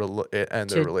going to end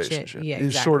their relationship. Yeah,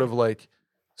 It's sort of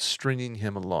stringing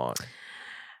him along.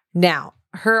 Now,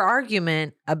 her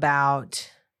argument about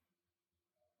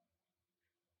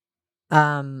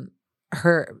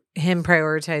him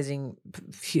prioritizing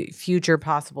future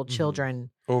possible Mhm. children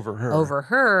over her. over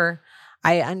her.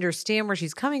 I understand where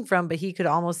she's coming from, but he could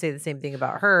almost say the same thing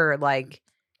about her. Like,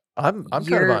 I'm kind of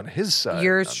you're on his side.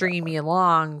 you're on that stringing me one.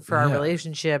 along for our Yeah.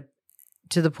 relationship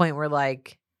to the point where,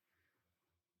 like,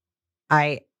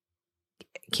 I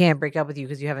can't break up with you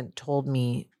because you haven't told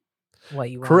me what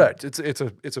you want. Correct. It's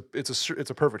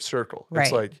a perfect circle. It's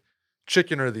Right. like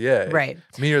chicken or the egg. Right.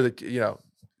 Me or the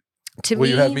To will me,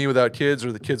 you have me without kids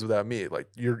or the kids without me? Like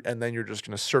and then you're just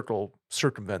gonna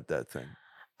circumvent that thing.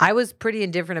 I was pretty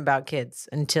indifferent about kids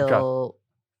until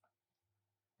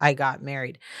I got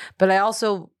married. But I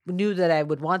also knew that I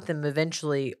would want them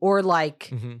eventually, or like,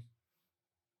 Mm-hmm.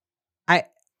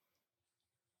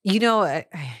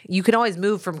 you can always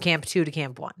move from camp 2 to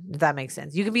camp 1, if that makes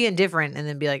sense. You can be indifferent and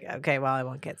then be like, okay, well, I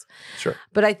want kids. Sure.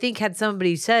 But I think had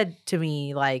somebody said to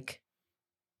me, like,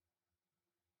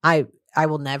 I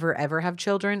will never ever have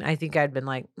children, I think I'd been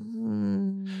like,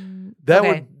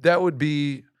 That would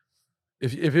be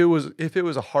if it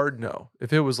was a hard no,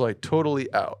 if it was like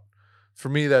totally out. For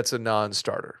me, that's a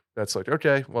non-starter. That's like,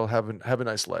 okay, well, have a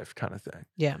nice life kind of thing.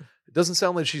 Yeah. It doesn't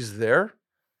sound like she's there.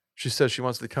 She says she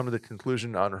wants to come to the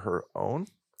conclusion on her own,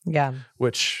 Yeah.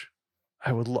 which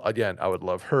I would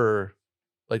love her.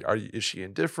 Like, is she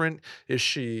indifferent? Is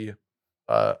she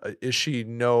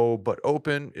no but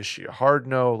open? Is she a hard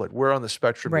no? Like, where on the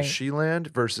spectrum Right. does she land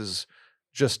versus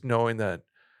just knowing that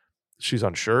she's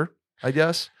unsure, I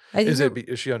guess? I think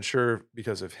Is she unsure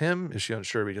because of him? Is she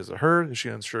unsure because of her? Is she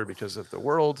unsure because of the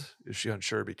world? Is she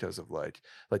unsure because of like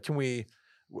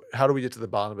how do we get to the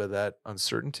bottom of that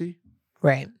uncertainty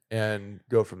right. and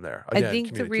go from there? I Again, think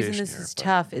the reason communication this here, is but-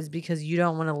 tough is because you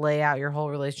don't want to lay out your whole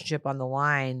relationship on the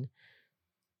line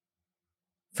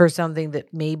for something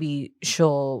that maybe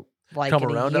she'll like Come in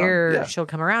a around on? year, Yeah. she'll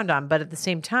come around on. But at the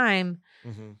same time,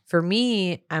 Mhm. for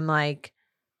me, I'm like,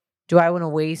 do I want to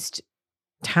waste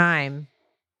time?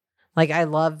 Like, I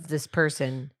love this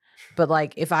person, but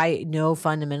like, if I know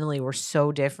fundamentally we're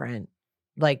so different,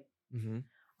 like, Mhm.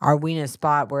 are we in a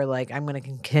spot where like I'm going to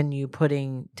continue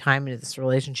putting time into this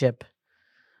relationship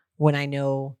when I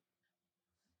know,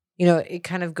 it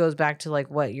kind of goes back to like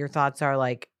what your thoughts are.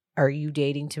 Like, are you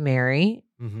dating to marry?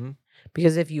 Mhm.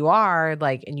 Because if you are,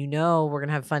 like, and we're going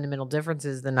to have fundamental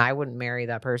differences, then I wouldn't marry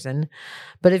that person.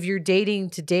 But if you're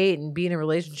dating to date and be in a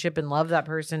relationship and love that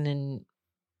person and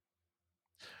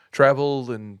Travel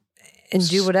and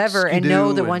do whatever and know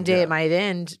skidoo that one and- day yeah. it might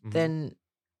end, Mhm. then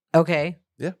okay.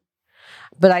 Yeah.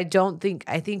 But I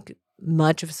think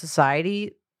much of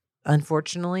society, not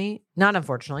unfortunately,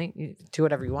 do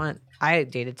whatever you want. I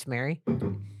dated to marry,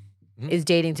 Mhm. is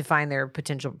dating to find their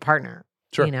potential partner.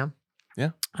 Sure. Yeah.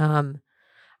 Yeah.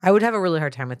 I would have a really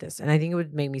hard time with this. And I think it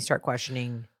would make me start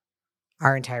questioning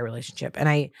our entire relationship. And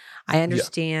I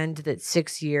understand that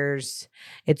 6 years,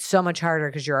 it's so much harder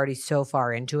because you're already so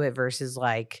far into it versus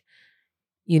like,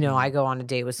 I go on a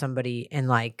date with somebody and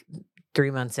like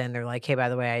 3 months in, they're like, hey, by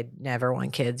the way, I never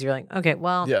want kids. You're like, okay,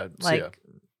 well, Yeah, see ya. like,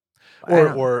 I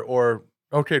don't- Or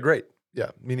okay, great. Yeah,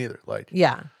 me neither. Like,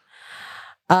 yeah.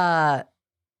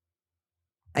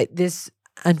 This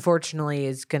unfortunately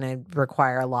is going to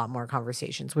require a lot more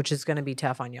conversations, which is going to be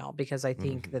tough on y'all because I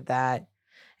think that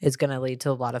is going to lead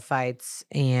to a lot of fights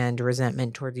and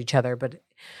resentment towards each other. But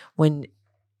when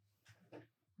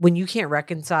you can't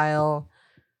reconcile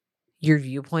your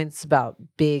viewpoints about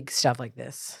big stuff like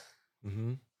this,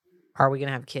 mhm. are we going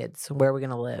to have kids? Where are we going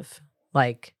to live?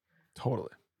 Like, Totally.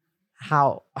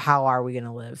 how are we going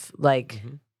to live? Like,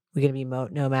 Mhm. we going to be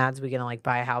nomads? We going to like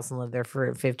buy a house and live there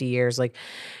for 50 years? Like,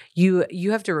 you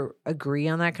have to agree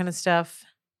on that kind of stuff,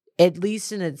 at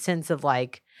least in a sense of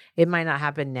like, it might not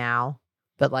happen now,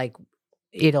 but like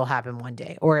it'll happen one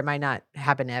day, or it might not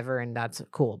happen ever, and that's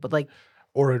cool. But like,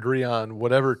 Or agree on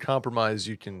whatever compromise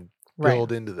you can right.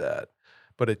 build into that.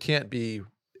 But that can't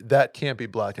be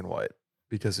black and white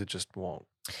because it just won't.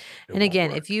 And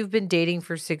again, if you've been dating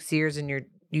for 6 years and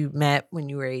you met when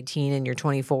you were 18 and you're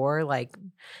 24, like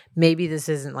maybe this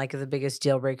isn't like the biggest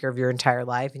deal breaker of your entire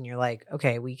life. And you're like,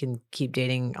 okay, we can keep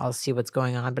dating. I'll see what's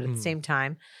going on. But at the same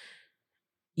time,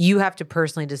 you have to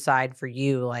personally decide for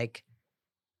you, like,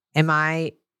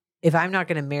 if I'm not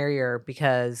going to marry her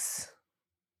because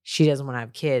she doesn't want to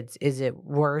have kids, is it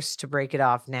worse to break it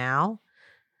off now?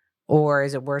 Or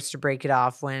is it worse to break it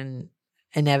off when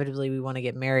inevitably we want to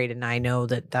get married and I know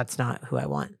that that's not who I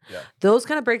want? Yeah. Those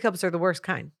kind of breakups are the worst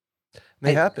kind.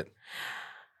 They happen.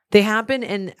 They happen,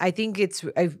 and I think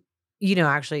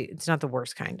actually it's not the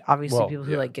worst kind. Obviously, Well, people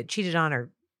who yeah. like get cheated on or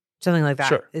something like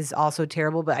that is Sure. also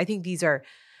terrible. But I think these are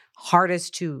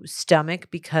hardest to stomach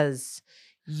because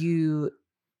you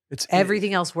It's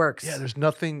Everything else works. Yeah, there's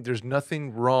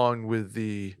nothing wrong with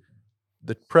the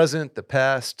present, the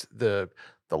past, the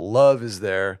love is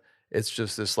there. It's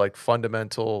just this like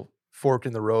fundamental fork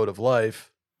in the road of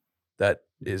life that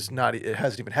is not, it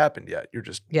hasn't even happened yet. You're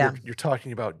just, Yeah. you're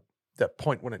talking about that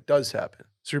point when it does happen.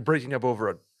 So you're breaking up over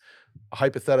a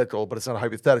hypothetical, but it's not a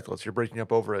hypothetical. It's you're breaking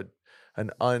up over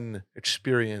an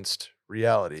unexperienced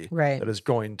reality Right. that is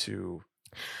going to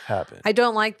happen. I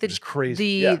don't like Which is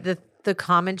crazy. the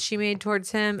comments she made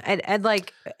towards him. And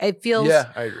like, it feels,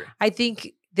 Yeah, I agree. I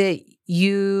think that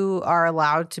you are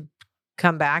allowed to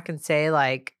come back and say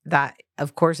like that,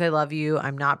 of course I love you.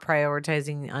 I'm not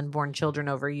prioritizing unborn children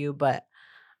over you, but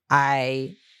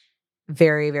I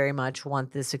very, very much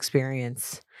want this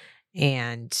experience.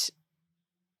 And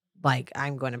like,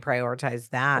 I'm going to prioritize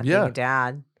that being Yeah. a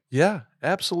dad. Yeah,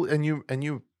 absolutely. And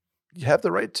you have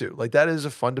the right to. Like that is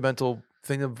a fundamental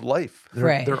thing of life.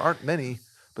 Right. There aren't many,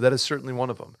 but that is certainly one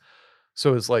of them.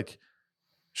 So it's like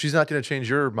she's not going to change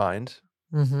your mind.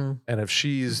 Mm-hmm. And if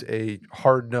she's a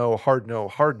hard no,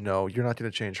 you're not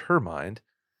going to change her mind.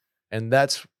 And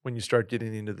that's when you start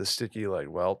getting into the sticky, like,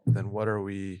 well, then what are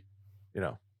we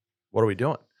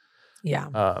doing?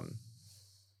 Yeah.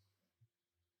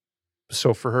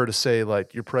 So for her to say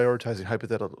like you're prioritizing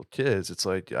hypothetical kids, it's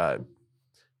like,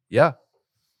 yeah,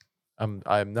 I'm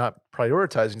not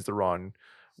prioritizing is the wrong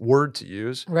word to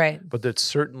use, Right. but that's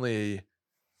certainly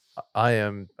I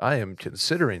am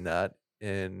considering that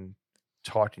in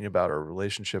talking about our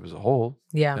relationship as a whole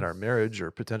Yeah. and our marriage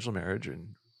or potential marriage,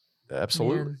 and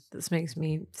absolutely, Man, this makes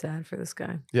me sad for this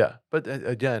guy. yeah. But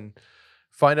again,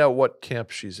 find out what camp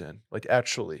she's in, like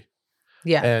actually.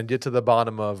 Yeah. And get to the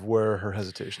bottom of where her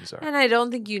hesitations are. And I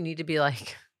don't think you need to be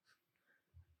like,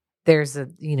 there's a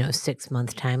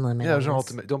 6-month time limit. Yeah, there's an on this.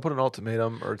 ultimate. Don't put an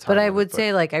ultimatum or a time But I limit, would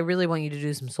say like I really want you to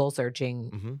do some soul searching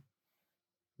Mhm.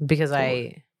 because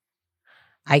Totally.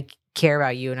 I care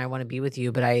about you and I want to be with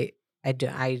you, but I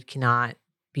cannot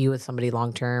be with somebody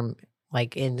long term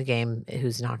like in the game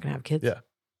who's not gonna have kids. Yeah.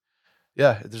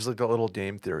 Yeah, there's like a little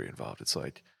game theory involved. It's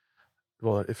like,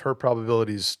 well, if her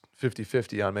probability is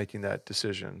 50-50 on making that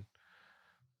decision,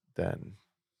 then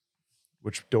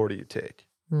which door do you take?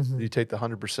 Mhm. Do you take the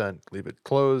 100%, leave it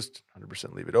closed,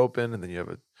 100% leave it open, and then you have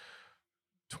a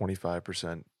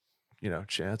 25%,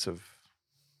 chance of,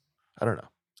 I don't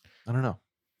know.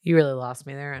 You really lost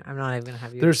me there. I'm not even gonna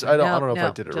have you. I don't know if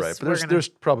I did it right, but there's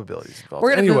probabilities involved.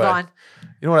 We're gonna Anyway, move on.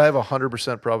 You know what I have a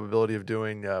 100% probability of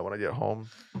doing when I get home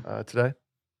today?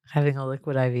 Having a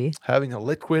liquid IV. Having a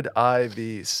liquid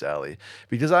IV, Sally,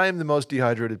 because I am the most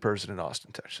dehydrated person in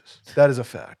Austin, Texas. That is a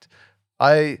fact.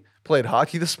 I played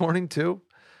hockey this morning too,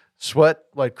 sweat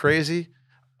like crazy.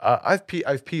 I've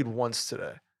peed once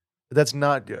today. That's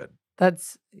not good.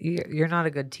 You're not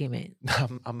a good teammate.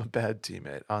 I'm a bad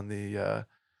teammate. On the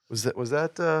was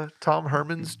that Tom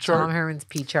Herman's chart? Tom Herman's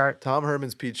pee chart. Tom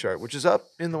Herman's pee chart, which is up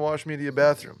in the Wash Media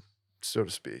bathroom, so to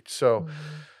speak. So. Mhm.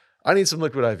 I need some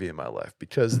liquid IV in my life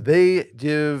because they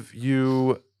give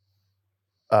you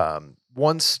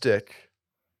one stick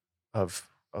of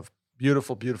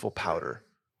beautiful, beautiful powder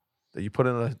that you put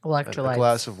in a Electrolytes.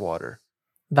 glass of water,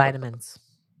 Vitamins.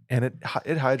 and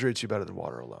it hydrates you better than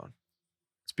water alone.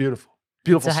 It's beautiful,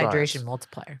 beautiful. It's a science. hydration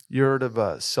multiplier. You heard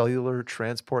of cellular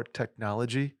transport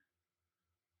technology?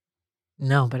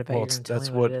 No, but I bet Well, you're going to tell me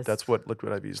what it is. that's what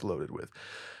liquid IV is loaded with.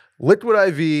 Liquid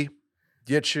IV.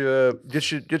 Get you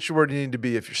where you need to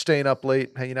be. If you're staying up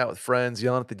late, hanging out with friends,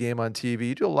 yelling at the game on TV,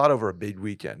 you do a lot over a big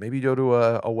weekend. Maybe you go to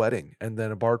a wedding and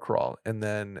then a bar crawl and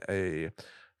then a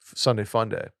Sunday fun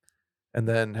day and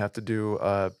then have to do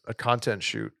a content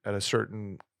shoot at a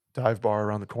certain dive bar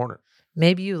around the corner.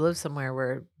 Maybe you live somewhere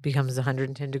where it becomes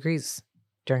 110 degrees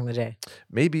during the day.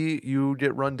 Maybe you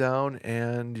get run down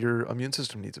and your immune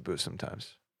system needs a boost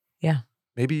sometimes. Yeah.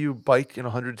 Maybe you bike in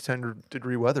 110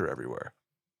 degree weather everywhere.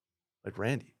 Like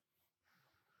Randy.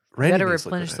 You got to needs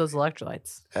replenish liquid those IV.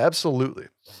 electrolytes. Absolutely.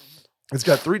 It's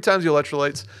got 3 times the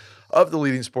electrolytes of the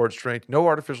leading sports drink, no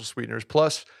artificial sweeteners,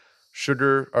 plus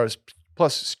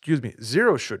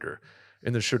zero sugar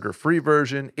in the sugar-free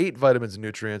version, 8 vitamins and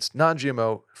nutrients,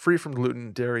 non-GMO, free from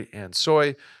gluten, dairy, and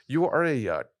soy. You are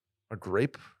a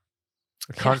grape,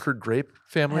 a Concord grape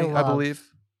family, I believe.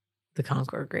 The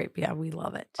Concord grape. Yeah, we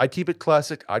love it. I keep it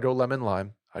classic. I go lemon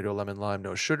lime,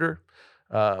 no sugar.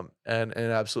 And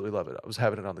absolutely love it. I was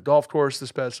having it on the golf course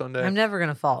this past Sunday. I'm never going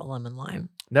to fault lemon lime.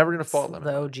 Never going to fault lemon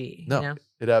the lime. OG. No, You know?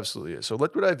 it absolutely is. So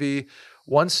liquid IV,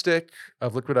 1 stick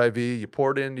of liquid IV, you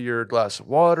pour it into your glass of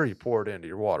water, you pour it into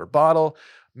your water bottle,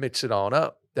 mix it on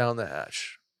up, down the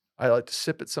hatch. I like to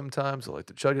sip it sometimes. I like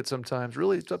to chug it sometimes.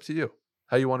 Really, it's up to you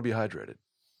how you want to be hydrated.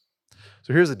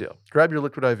 So here's the deal. Grab your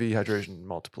Liquid IV Hydration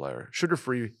Multiplier,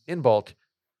 sugar-free in bulk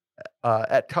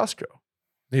at Costco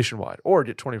nationwide, or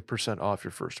get 20% off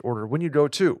your first order when you go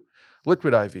to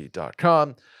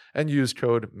liquidiv.com and use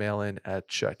code MAILIN at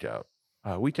checkout.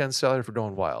 Weekend salary for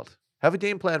going wild. Have a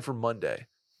game plan for Monday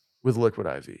with Liquid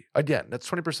IV. Again, that's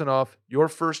 20% off your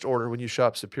first order when you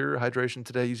shop Superior Hydration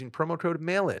today using promo code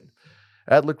MAILIN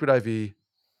at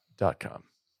liquidiv.com.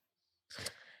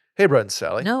 Hey, Brett and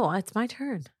Sally. No, it's my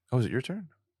turn. Oh, is it your turn?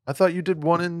 I thought you did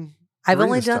one in I've three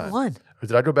only this done time. one. Or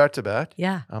did I go back to back?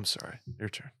 Yeah. I'm sorry. Your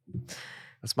turn.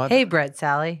 That's my Hey, bad. Brett,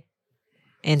 Sally.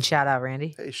 And shout out,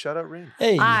 Randy. Hey, shout out Randy.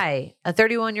 Hey. I, a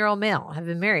 31-year-old male, have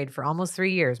been married for almost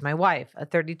 3 years. My wife, a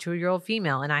 32-year-old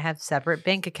female, and I have separate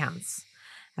bank accounts.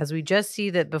 As we just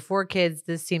see that before kids,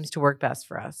 this seems to work best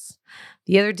for us.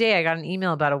 The other day, I got an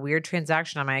email about a weird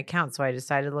transaction on my account, so I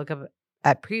decided to look up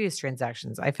at previous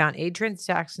transactions. I found 8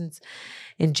 transactions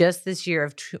in just this year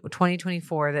of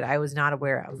 2024 that I was not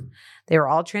aware of. They were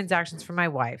all transactions from my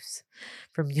wife's,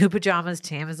 from new pajamas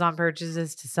to Amazon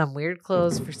purchases to some weird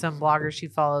clothes for some blogger she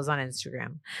follows on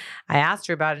Instagram. I asked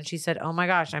her about it and she said, "Oh my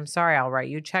gosh, I'm sorry. I'll write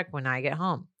you a check when I get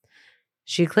home."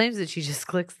 She claims that she just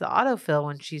clicks the autofill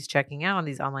when she's checking out on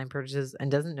these online purchases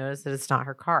and doesn't notice that it's not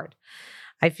her card.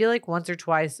 I feel like once or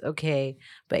twice, okay,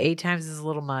 but 8 times is a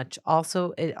little much.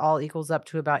 Also, it all equals up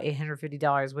to about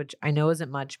 $850, which I know isn't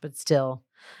much, but still.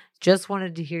 Just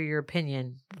wanted to hear your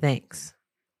opinion. Thanks.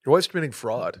 Your wife's committing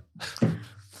fraud.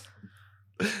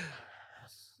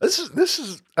 This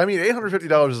is. I mean,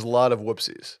 $850 is a lot of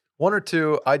whoopsies. 1 or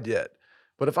 2, I get.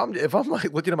 But if I'm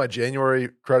like looking at my January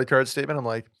credit card statement, I'm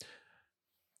like,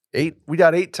 8. We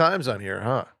got 8 times on here,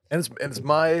 huh? And it's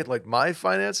my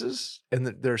finances, and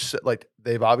they're like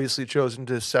they've obviously chosen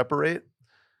to separate.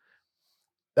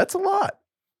 That's a lot.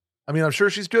 I mean, I'm sure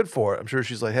she's good for it. I'm sure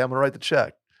she's like, "Hey, I'm gonna write the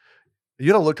check."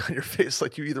 You gotta look on your face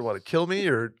like you either want to kill me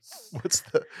or what's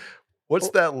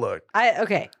that look?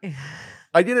 Okay.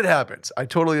 I get it happens. I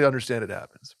totally understand it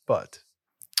happens, but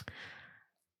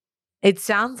It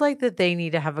sounds like that they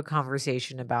need to have a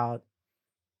conversation about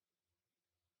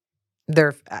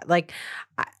their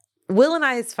Will and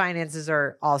I's finances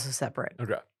are also separate.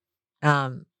 okay,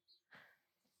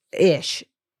 Ish.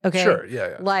 Okay. sure,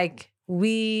 yeah. Like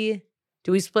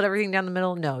do we split everything down the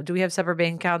middle? No. Do we have separate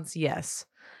bank accounts? Yes.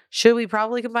 Should we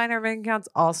probably combine our bank accounts?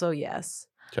 Also, yes.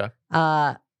 Okay.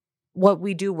 What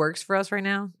we do works for us right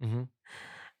now.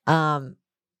 Mm-hmm.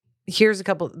 Here's a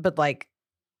couple, but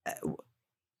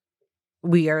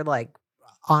we are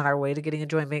on our way to getting a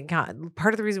joint bank account.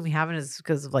 Part of the reason we haven't is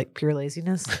because of pure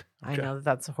laziness. I Okay. know that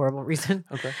that's a horrible reason.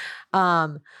 Okay.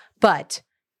 But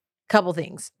couple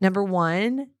things. Number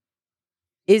one,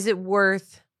 is it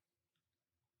worth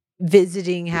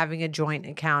visiting having a joint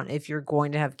account if you're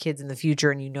going to have kids in the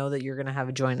future and you know that you're going to have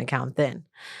a joint account then?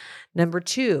 Number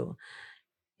two,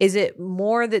 is it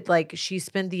more that she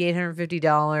spent the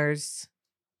 $850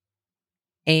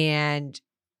 and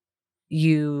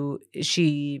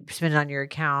she spent it on your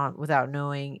account without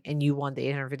knowing and you want the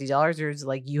 $850, or is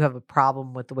it you have a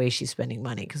problem with the way she's spending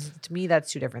money? Because to me,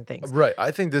 that's 2 different things. Right.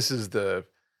 I think this is the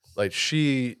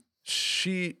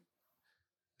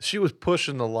she was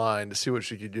pushing the line to see what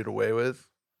she could get away with,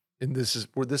 and this is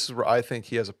where I think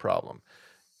he has a problem.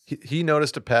 He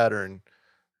noticed a pattern,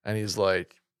 and he's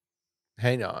like,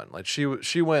 "Hang on!"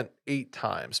 She went 8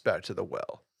 times back to the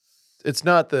well. It's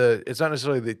not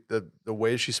necessarily the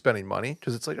way she's spending money,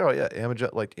 because it's oh yeah,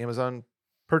 Amazon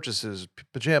purchases,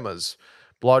 pajamas,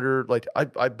 blogger.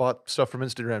 I bought stuff from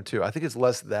Instagram too. I think it's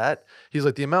less that. He's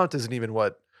the amount isn't even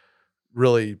what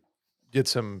really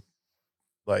gets him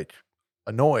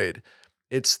annoyed.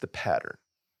 It's the pattern.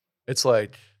 It's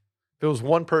if it was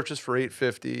one purchase for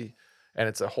 $850 and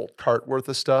it's a whole cart worth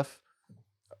of stuff.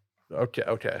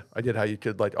 Okay. I get how you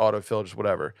could autofill, just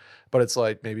whatever. But it's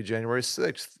maybe January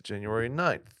 6th, January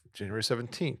 9th, January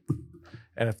 17th.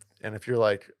 And if you're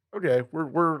okay,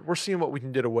 we're seeing what we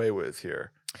can get away with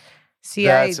here. See,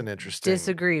 That's I an interesting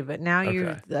disagree, but now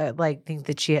you think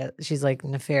that she's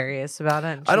nefarious about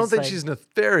it. And I don't think she's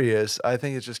nefarious. I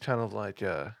think it's just kind of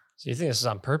So you think this is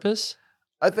on purpose?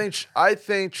 I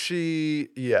think she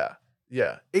yeah.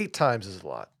 8 times is a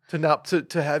lot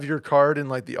to have your card in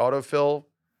the autofill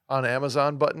on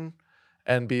Amazon button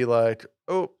and be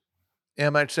oh,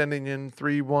 Amex sending in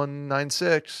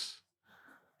 3196.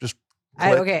 Just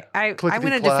I'm going to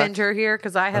clickety-clack. defend her here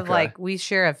because I have Okay. we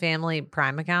share a family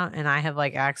Prime account and I have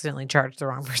accidentally charged the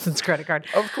wrong person's credit card.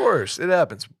 Of course, it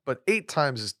happens, but 8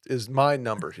 times is my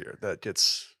number here. That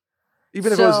gets,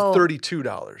 even if it was So-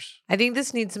 $32. I think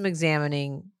this needs some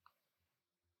examining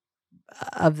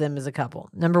of them as a couple.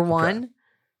 Number one,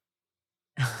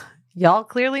 Y'all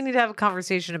clearly need to have a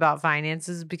conversation about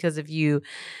finances, because if you,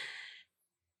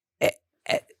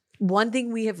 one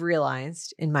thing we have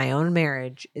realized in my own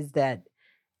marriage is that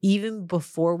even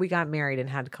before we got married and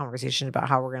had a conversation about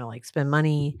how we're going to like spend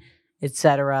money,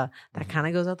 etc., that kind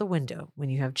of goes out the window when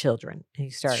you have children and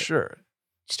you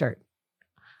start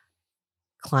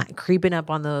creeping up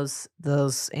on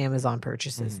those Amazon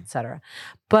purchases, etc.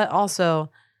 But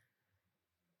also,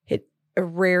 it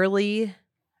rarely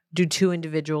do two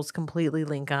individuals completely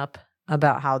link up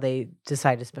about how they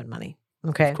decide to spend money.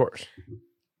 Okay, Of course.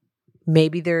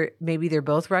 maybe they're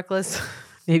both reckless.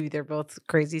 Maybe they're both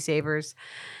crazy savers.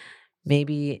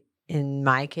 Maybe in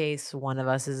my case, one of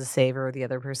us is a saver, the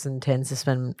other person tends to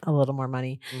spend a little more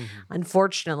money.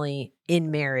 Unfortunately,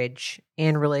 in marriage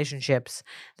and relationships,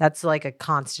 that's like a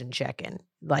constant check-in.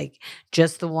 Like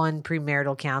just the one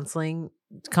premarital counseling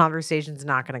conversation's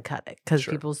not going to cut it, because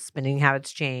people's spending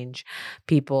habits change,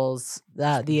 people's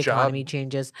the economy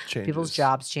changes, people's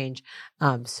jobs change.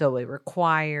 So it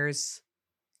requires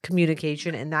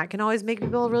communication, and that can always make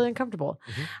people really uncomfortable.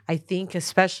 I think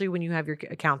especially when you have your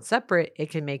accounts separate, it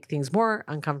can make things more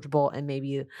uncomfortable and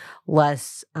maybe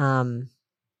less out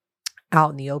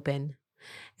in the open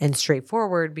and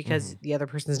straightforward, because the other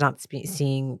person's not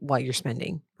seeing what you're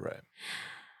spending. Right.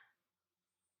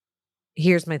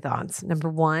 Here's my thoughts. Number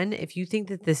one, if you think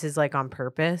that this is like on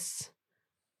purpose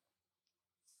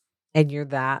and you're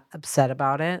that upset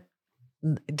about it,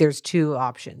 there's two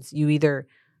options. You either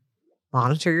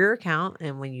monitor your account,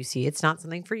 and when you see it's not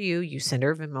something for you, you send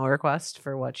her a Venmo request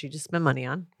for what she just spent money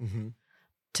on,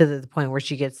 to the point where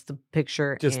she gets the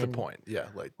picture. Just the point. Yeah.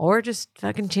 Or just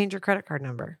fucking change your credit card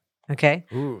number. Okay.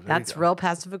 Ooh, that's real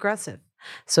passive aggressive.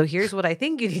 So here's what I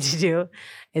think you need to do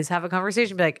is have a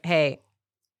conversation. Be like, hey,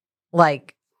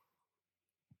 like,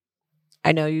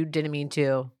 I know you didn't mean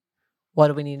to. What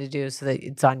do we need to do so that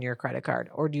it's on your credit card?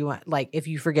 Or do you want, like, if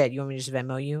you forget, you want me to just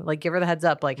Venmo you? Like, give her the heads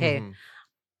up. Like, hey,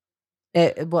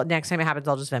 well, next time it happens,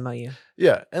 I'll just Venmo you.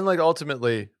 Yeah. And like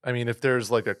ultimately, I mean, if there's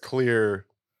like a clear,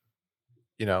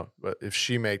 if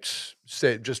she makes,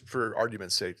 say, just for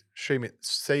argument's sake,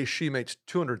 say she makes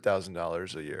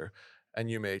 $200,000 a year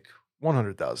and you make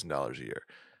 $100,000 a year.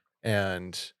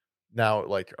 And now,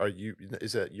 like,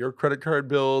 is that your credit card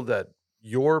bill that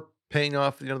you're paying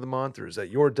off at the end of the month, or is that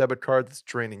your debit card that's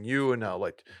draining you? And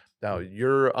now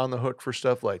you're on the hook for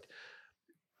stuff. Like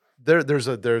there's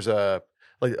a,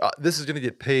 like, this is going to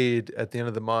get paid at the end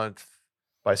of the month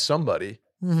by somebody,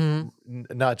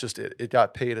 not just it. It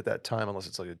got paid at that time, unless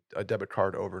it's like a debit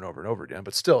card over and over and over again.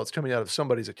 But still, it's coming out of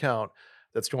somebody's account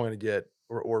that's going to get,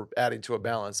 or adding to a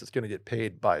balance that's going to get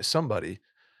paid by somebody.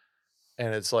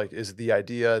 And it's like, is the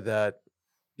idea that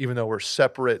even though we're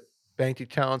separate bank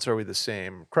accounts, are we the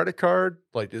same credit card?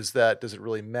 Like, does it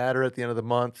really matter at the end of the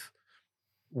month?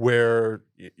 Where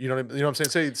you know what I'm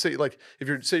saying? Say like if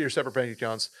you're separate bank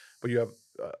accounts, but you have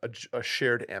a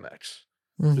shared Amex.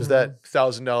 Does that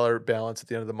 $1,000 balance at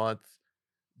the end of the month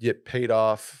get paid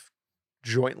off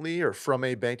jointly or from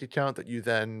a bank account that you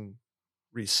then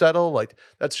resettle? Like,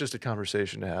 that's just a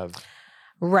conversation to have.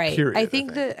 Right. Period, I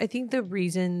think the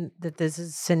reason that this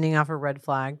is sending off a red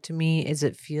flag to me is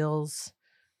it feels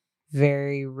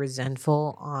very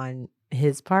resentful on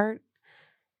his part,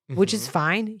 which is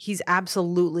fine. He's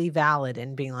absolutely valid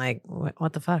in being like,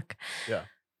 what the fuck? Yeah.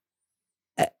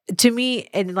 To me,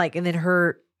 and then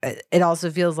her, it also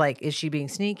feels like, is she being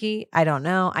sneaky? I don't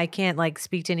know. I can't like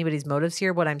speak to anybody's motives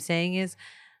here. What I'm saying is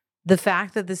the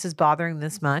fact that this is bothering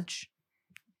this much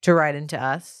to write into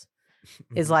us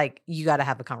is like, you got to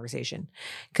have a conversation,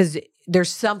 because there's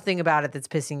something about it that's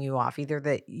pissing you off. Either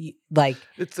that you, like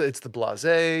it's the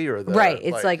blasé, or the right.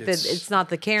 It's like it's not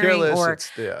the caring,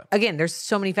 careless, or again, there's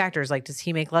so many factors. Like, does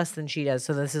he make less than she does?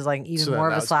 So this is like even more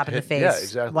of a slap in the face. Yeah,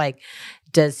 exactly. Like,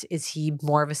 is he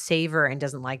more of a saver and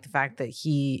doesn't like the fact that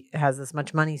he has this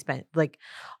much money spent? Like,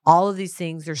 all of these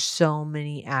things, there's so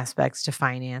many aspects to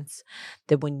finance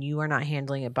that when you are not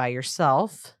handling it by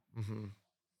yourself,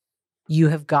 you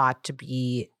have got to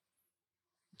be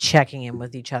checking in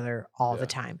with each other all the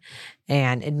time.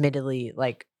 And admittedly,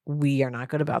 like, we are not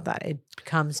good about that. It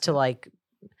comes to like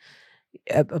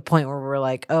a point where we're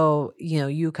like, oh,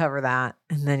 you cover that.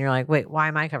 And then you're like, wait, why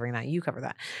am I covering that? You cover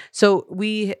that. So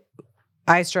we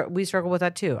struggle with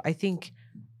that too. I think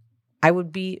I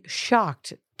would be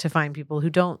shocked to find people who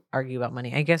don't argue about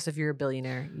money. I guess if you're a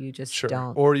billionaire, you just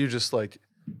don't. Or you just like,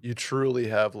 you truly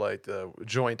have like the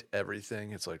joint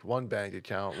everything. It's like one bank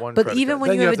account, one. But even card. when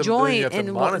Then you have a joint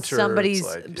and monitor, somebody's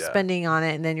like, spending on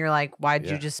it, and then you're like, why'd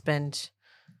you just spend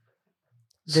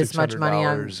this much money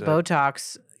on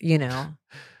Botox,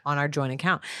 on our joint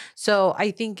account? So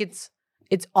I think it's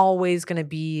always going to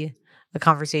be a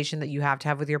conversation that you have to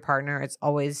have with your partner. It's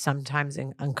always sometimes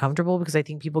uncomfortable because I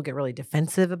think people get really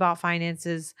defensive about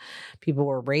finances. People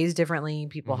were raised differently.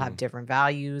 People have different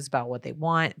values about what they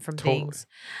want from Totally. things.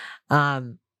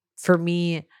 For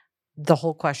me, the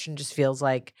whole question just feels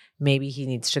like maybe he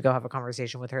needs to go have a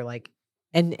conversation with her, like,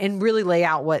 and really lay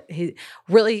out what he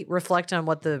really reflect on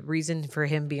what the reason for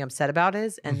him being upset about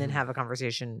is, and then have a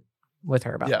conversation with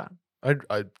her about Yeah. that.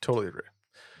 I totally agree.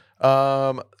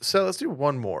 So let's do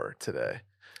one more today.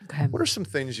 Okay. What are some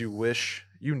things you wish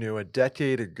you knew a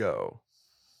decade ago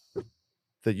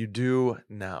that you do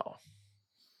now?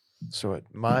 So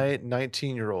at my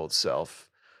 19-year-old self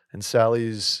and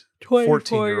Sally's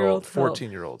 24-year-old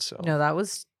 14-year-old self. No, that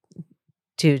was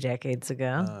 2 decades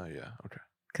ago Oh, yeah. Okay.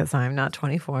 because I'm not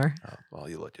 24. Oh, well,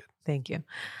 you look it. Thank you.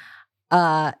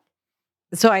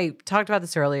 So I talked about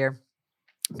this earlier.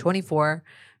 24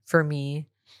 for me,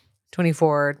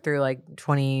 24 through like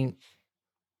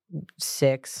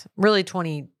 26, really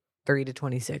 23 to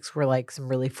 26 were like some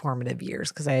really formative years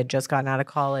because I had just gotten out of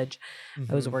college.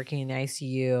 I was working in the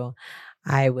ICU.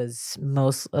 I was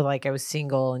I was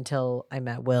single until I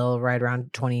met Will right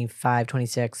around 25,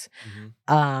 26.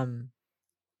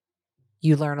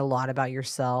 You learn a lot about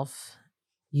yourself.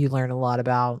 You learn a lot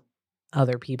about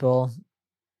other people.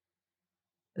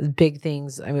 Big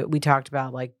things. I mean, we talked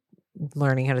about like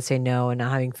learning how to say no and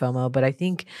not having FOMO, but I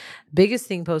think biggest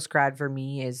thing post grad for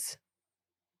me is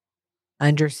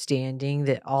understanding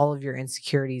that all of your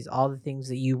insecurities, all the things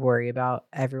that you worry about,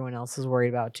 everyone else is worried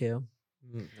about too.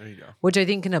 There you go. Which I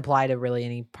think can apply to really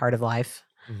any part of life.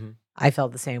 I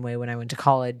felt the same way when I went to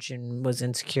college and was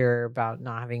insecure about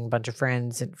not having a bunch of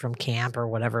friends from camp or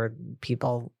whatever,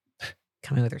 people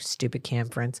coming with their stupid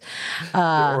camp friends.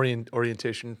 The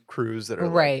orientation crews that are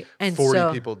right. like And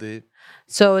 40 people deep.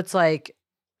 So it's like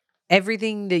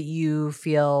everything that you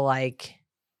feel like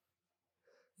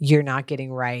you're not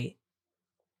getting right,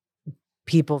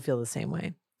 people feel the same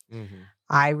way.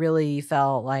 I really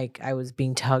felt like I was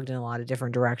being tugged in a lot of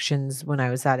different directions when I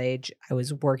was that age. I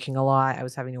was working a lot. I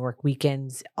was having to work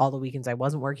weekends. All the weekends I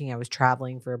wasn't working, I was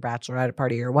traveling for a bachelorette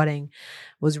party or wedding.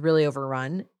 Was really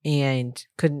overrun and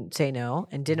couldn't say no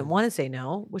and didn't want to say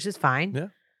no, which is fine. Yeah.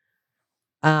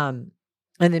 And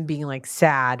then being like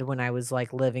sad when I was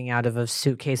like living out of a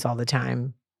suitcase all the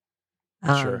time.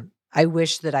 Sure. I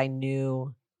wish that I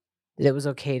knew that it was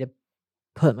okay to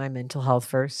put my mental health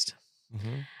first.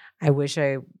 I wish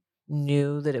I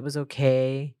knew that it was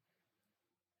okay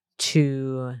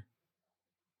to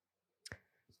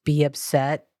be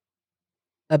upset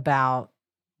about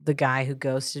the guy who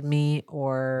ghosted me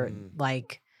or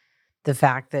like the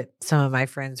fact that some of my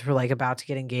friends were like about to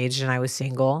get engaged and I was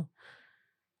single.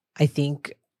 I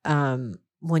think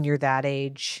when you're that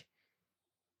age,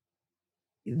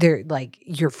 they're like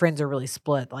your friends are really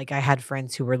split. Like I had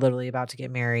friends who were literally about to get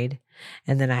married,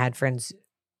 and then I had friends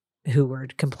who were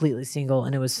completely single,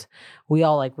 and we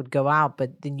all like would go out,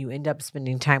 but then you end up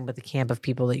spending time with the camp of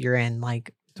people that you're in.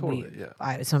 Like Totally,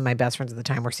 yeah. some of my best friends at the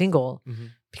time were single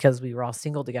because we were all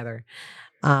single together.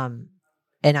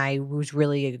 And I was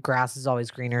really a grass is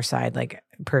always greener side like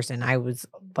person. I was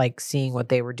like seeing what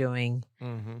they were doing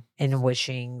and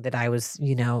wishing that I was,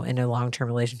 in a long-term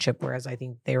relationship. Whereas I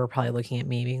think they were probably looking at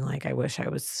me being like, I wish I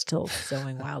was still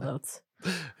sowing wild oats.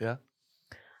 Yeah.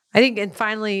 I think, and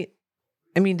finally,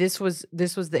 I mean, this was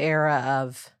the era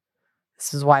of,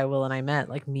 this is why Will and I met,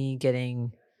 like me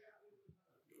getting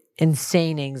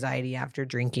insane anxiety after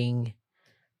drinking,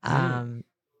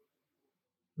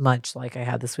 much like I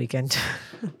had this weekend.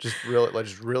 just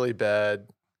really bad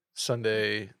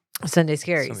Sunday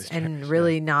scaries, and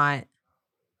really not,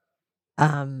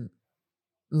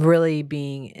 really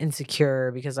being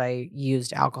insecure because I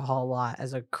used alcohol a lot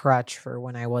as a crutch for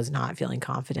when I was not feeling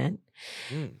confident.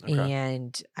 Okay.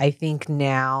 And I think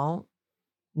now,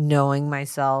 knowing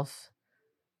myself,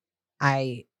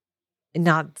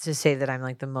 not to say that I'm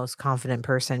like the most confident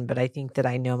person, but I think that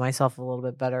I know myself a little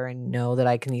bit better and know that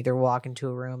I can either walk into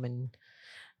a room and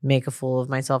make a fool of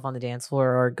myself on the dance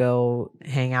floor or go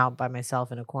hang out by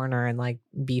myself in a corner and like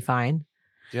be fine.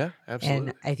 Yeah,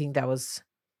 absolutely. And I think that was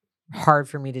hard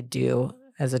for me to do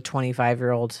as a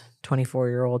 25-year-old,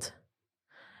 24-year-old.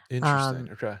 Interesting.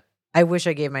 Okay. I wish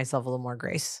I gave myself a little more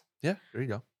grace. Yeah, there you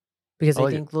go. Because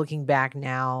I think looking back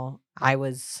now, I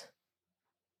was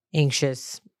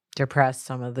anxious, depressed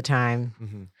some of the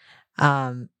time.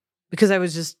 Because I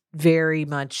was just very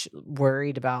much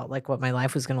worried about like what my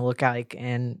life was going to look like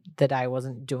and that I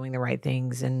wasn't doing the right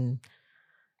things and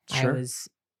I was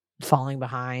falling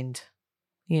behind,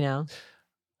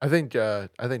 I think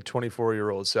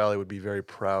 24-year-old Sally would be very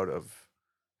proud of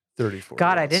 34.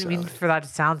 God, I didn't mean Sally. for that to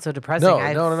sound so depressing. No,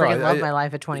 I no. freaking love my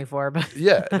life at 24, but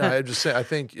Yeah, no, I'm just saying. I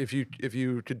think if you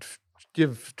could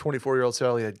give 24-year-old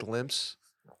Sally a glimpse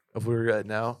of where you're at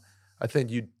now, I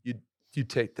think you'd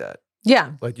take that.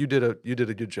 yeah, Like you did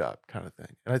a good job, kind of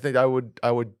thing. And I think I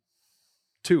would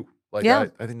too. Like Yeah.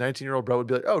 I think 19-year-old bro would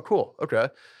be like, oh, cool, okay.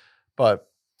 But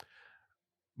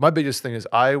my biggest thing is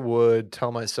I would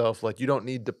tell myself, like, you don't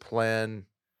need to plan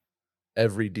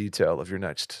every detail of your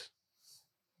next,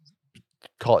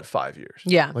 call it 5 years.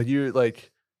 yeah,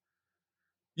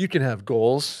 You can have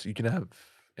goals, you can have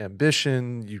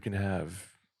ambition, you can have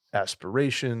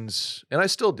aspirations, and I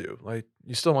still do. Like,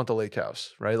 you still want the lake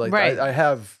house, right? Like, Right. I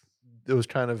have those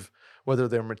kind of, whether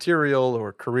they're material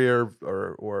or career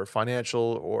or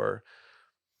financial or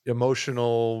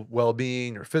emotional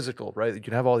well-being or physical, right? You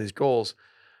can have all these goals,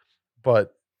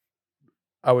 but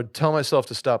I would tell myself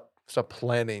to stop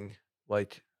planning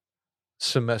like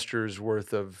semesters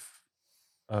worth of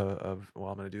well,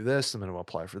 I'm going to do this, I'm going to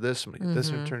apply for this, I'm going to get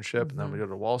this Mhm, internship, and then I'm going to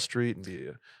go to Wall Street and be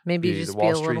maybe the just Wall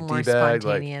be a Street little more D-bag,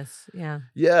 like, spontaneous. Yeah,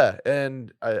 yeah.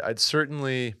 And I'd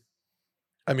certainly,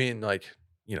 I mean, like,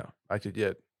 I could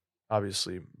get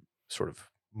obviously sort of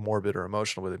morbid or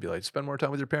emotional with it, be like, spend more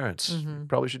time with your parents. You Mhm.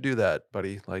 probably should do that,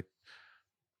 buddy. Like,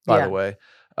 by Yeah. the way.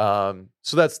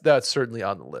 So that's certainly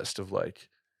on the list of like,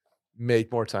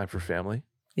 make more time for family.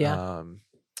 yeah,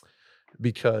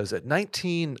 Because at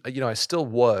 19, I still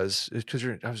was, because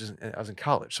I was in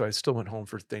college, so I still went home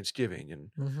for Thanksgiving and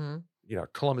hmm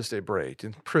Columbus Day break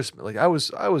and Christmas. Like I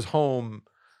was home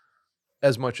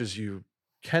as much as you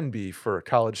can be for a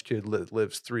college kid that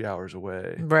lives 3 hours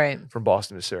away right, from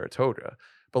Boston to Saratoga.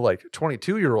 But like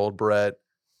 22-year-old Brett,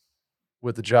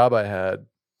 with the job I had,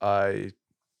 I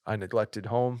neglected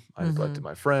home, I neglected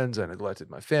my friends, I neglected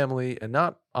my family, and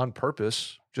not on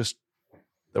purpose, just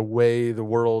the way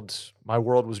my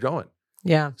world was going.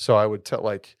 yeah, So I would tell,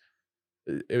 like,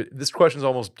 this question is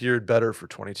almost geared better for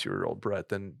 22-year-old Brett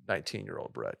than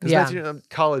 19-year-old Brett. Because Yeah.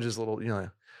 college is a little,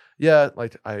 yeah,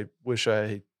 like I wish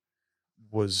I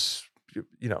was,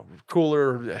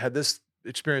 cooler, had this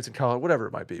experience in college, whatever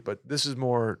it might be. But this is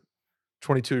more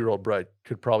 22-year-old Brett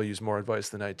could probably use more advice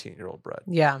than 19-year-old Brett.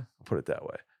 yeah, I'll put it that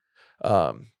way.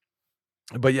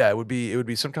 But yeah, it would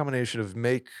be some combination of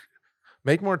make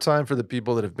more time for the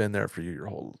people that have been there for you your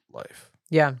whole life.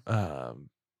 yeah,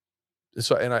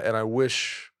 So I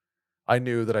wish I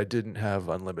knew that I didn't have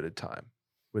unlimited time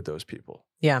with those people,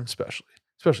 yeah, especially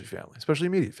family, especially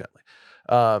immediate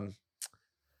family.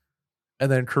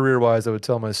 And then career-wise, I would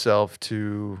tell myself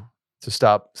to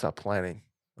stop planning.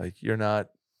 Like, you're not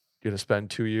going to spend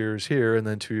 2 years here and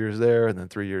then 2 years there and then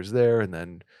 3 years there and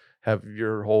then have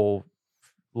your whole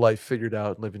life figured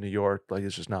out and live in New York. Like,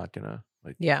 it's just not gonna,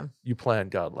 like, yeah, you plan,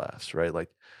 God laughs, right? Like,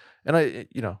 and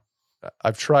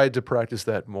I've tried to practice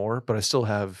that more, but I still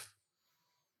have,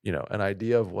 an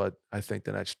idea of what I think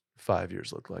the next 5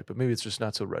 years look like, but maybe it's just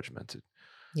not so regimented.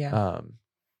 yeah, Um,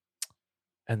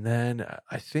 and then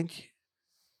I think,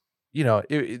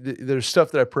 there's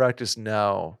stuff that I practice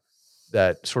now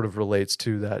that sort of relates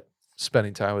to that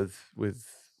spending time with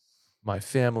my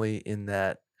family, in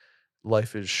that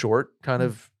life is short kind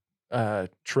of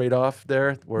trade-off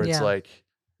there, where it's Yeah. like,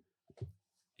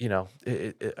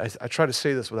 I try to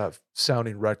say this without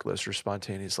sounding reckless or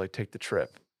spontaneous, like, take the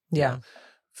trip. yeah,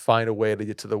 Find a way to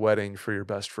get to the wedding for your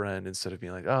best friend instead of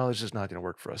being like, oh, it's just not going to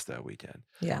work for us that weekend.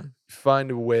 yeah, Find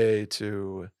a way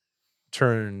to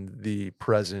turn the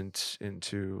present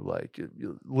into, like,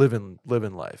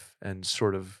 living life, and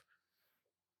sort of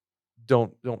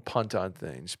don't punt on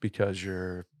things because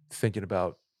you're thinking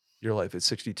about your life at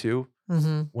 62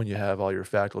 hmm when you have all your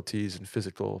faculties and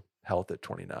physical health at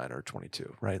 29 or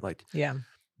 22, right? Like, yeah,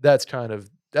 that's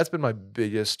been my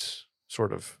biggest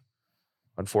sort of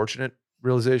unfortunate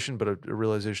realization, but a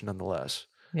realization nonetheless.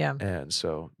 yeah, And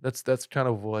so that's kind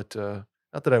of what,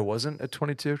 not that I wasn't at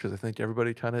 22, because I think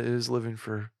everybody kind of is living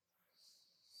for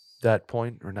that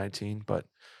point, or 19, but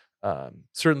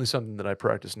certainly something that I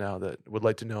practice now, that would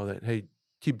like to know that, hey,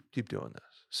 keep doing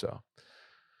this. So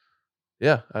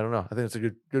yeah, I don't know. I think it's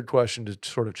a good question to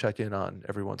sort of check in on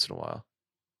every once in a while.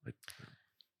 Like,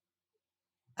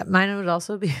 Mine would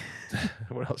also be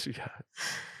what else you got?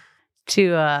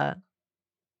 to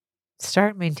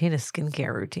start maintain a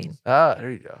skincare routine. There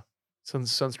you go.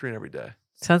 Sunscreen every day.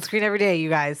 Sunscreen every day, you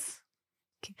guys.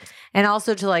 And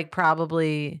also to, like,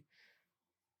 probably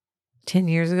 10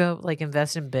 years ago, like,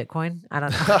 invest in Bitcoin. I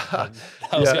don't know.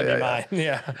 That was gonna be mine.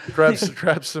 Yeah. grab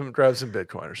some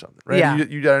Bitcoin or something. Right? Yeah.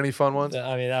 You got any fun ones?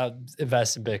 I mean,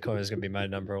 invest in Bitcoin is gonna be my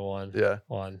number one. Yeah.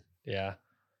 One. Yeah.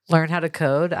 Learn how to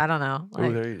code. I don't know. Oh,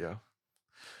 Like, there you go.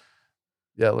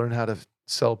 Yeah, learn how to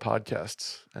sell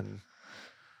podcasts and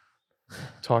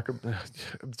talk.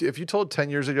 If you told 10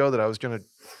 years ago that I was going to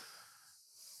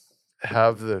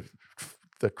have the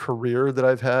career that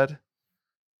I've had,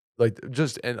 like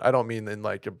and I don't mean in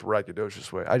like a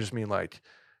braggadocious way. I just mean like,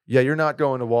 yeah, you're not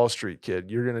going to Wall Street, kid.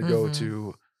 You're going to go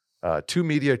to 2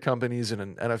 media companies and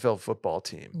an NFL football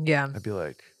team. Yeah. I'd be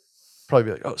like, probably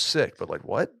be like, oh, sick. But like,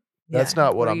 what? That's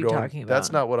not what I'm going.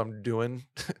 That's not what I'm doing.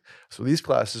 So these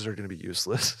classes are going to be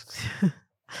useless.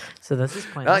 So this is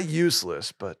pointless. Not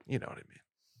useless, but you know what I mean.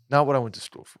 Not what I went to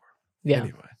school for. Yeah.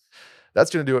 Anyway, that's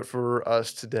going to do it for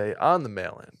us today on the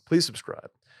Mail-In. Please subscribe,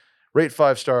 rate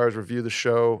 5 stars, review the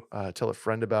show, tell a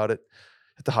friend about it.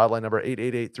 Hit the hotline number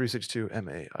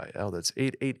 888-362-MAIL. That's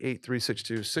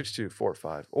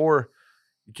 888-362-6245. Or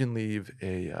you can leave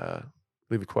a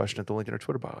question at the link in our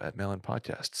Twitter bio at Mail-In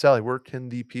Podcast. Sally, where can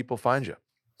the people find you?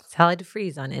 Sally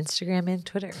DeFries on Instagram and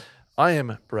Twitter. I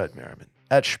am Brett Merriman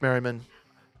at Schmerriman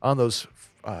on those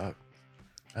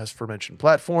as aforementioned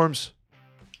platforms.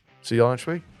 See y'all next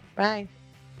week. Bye.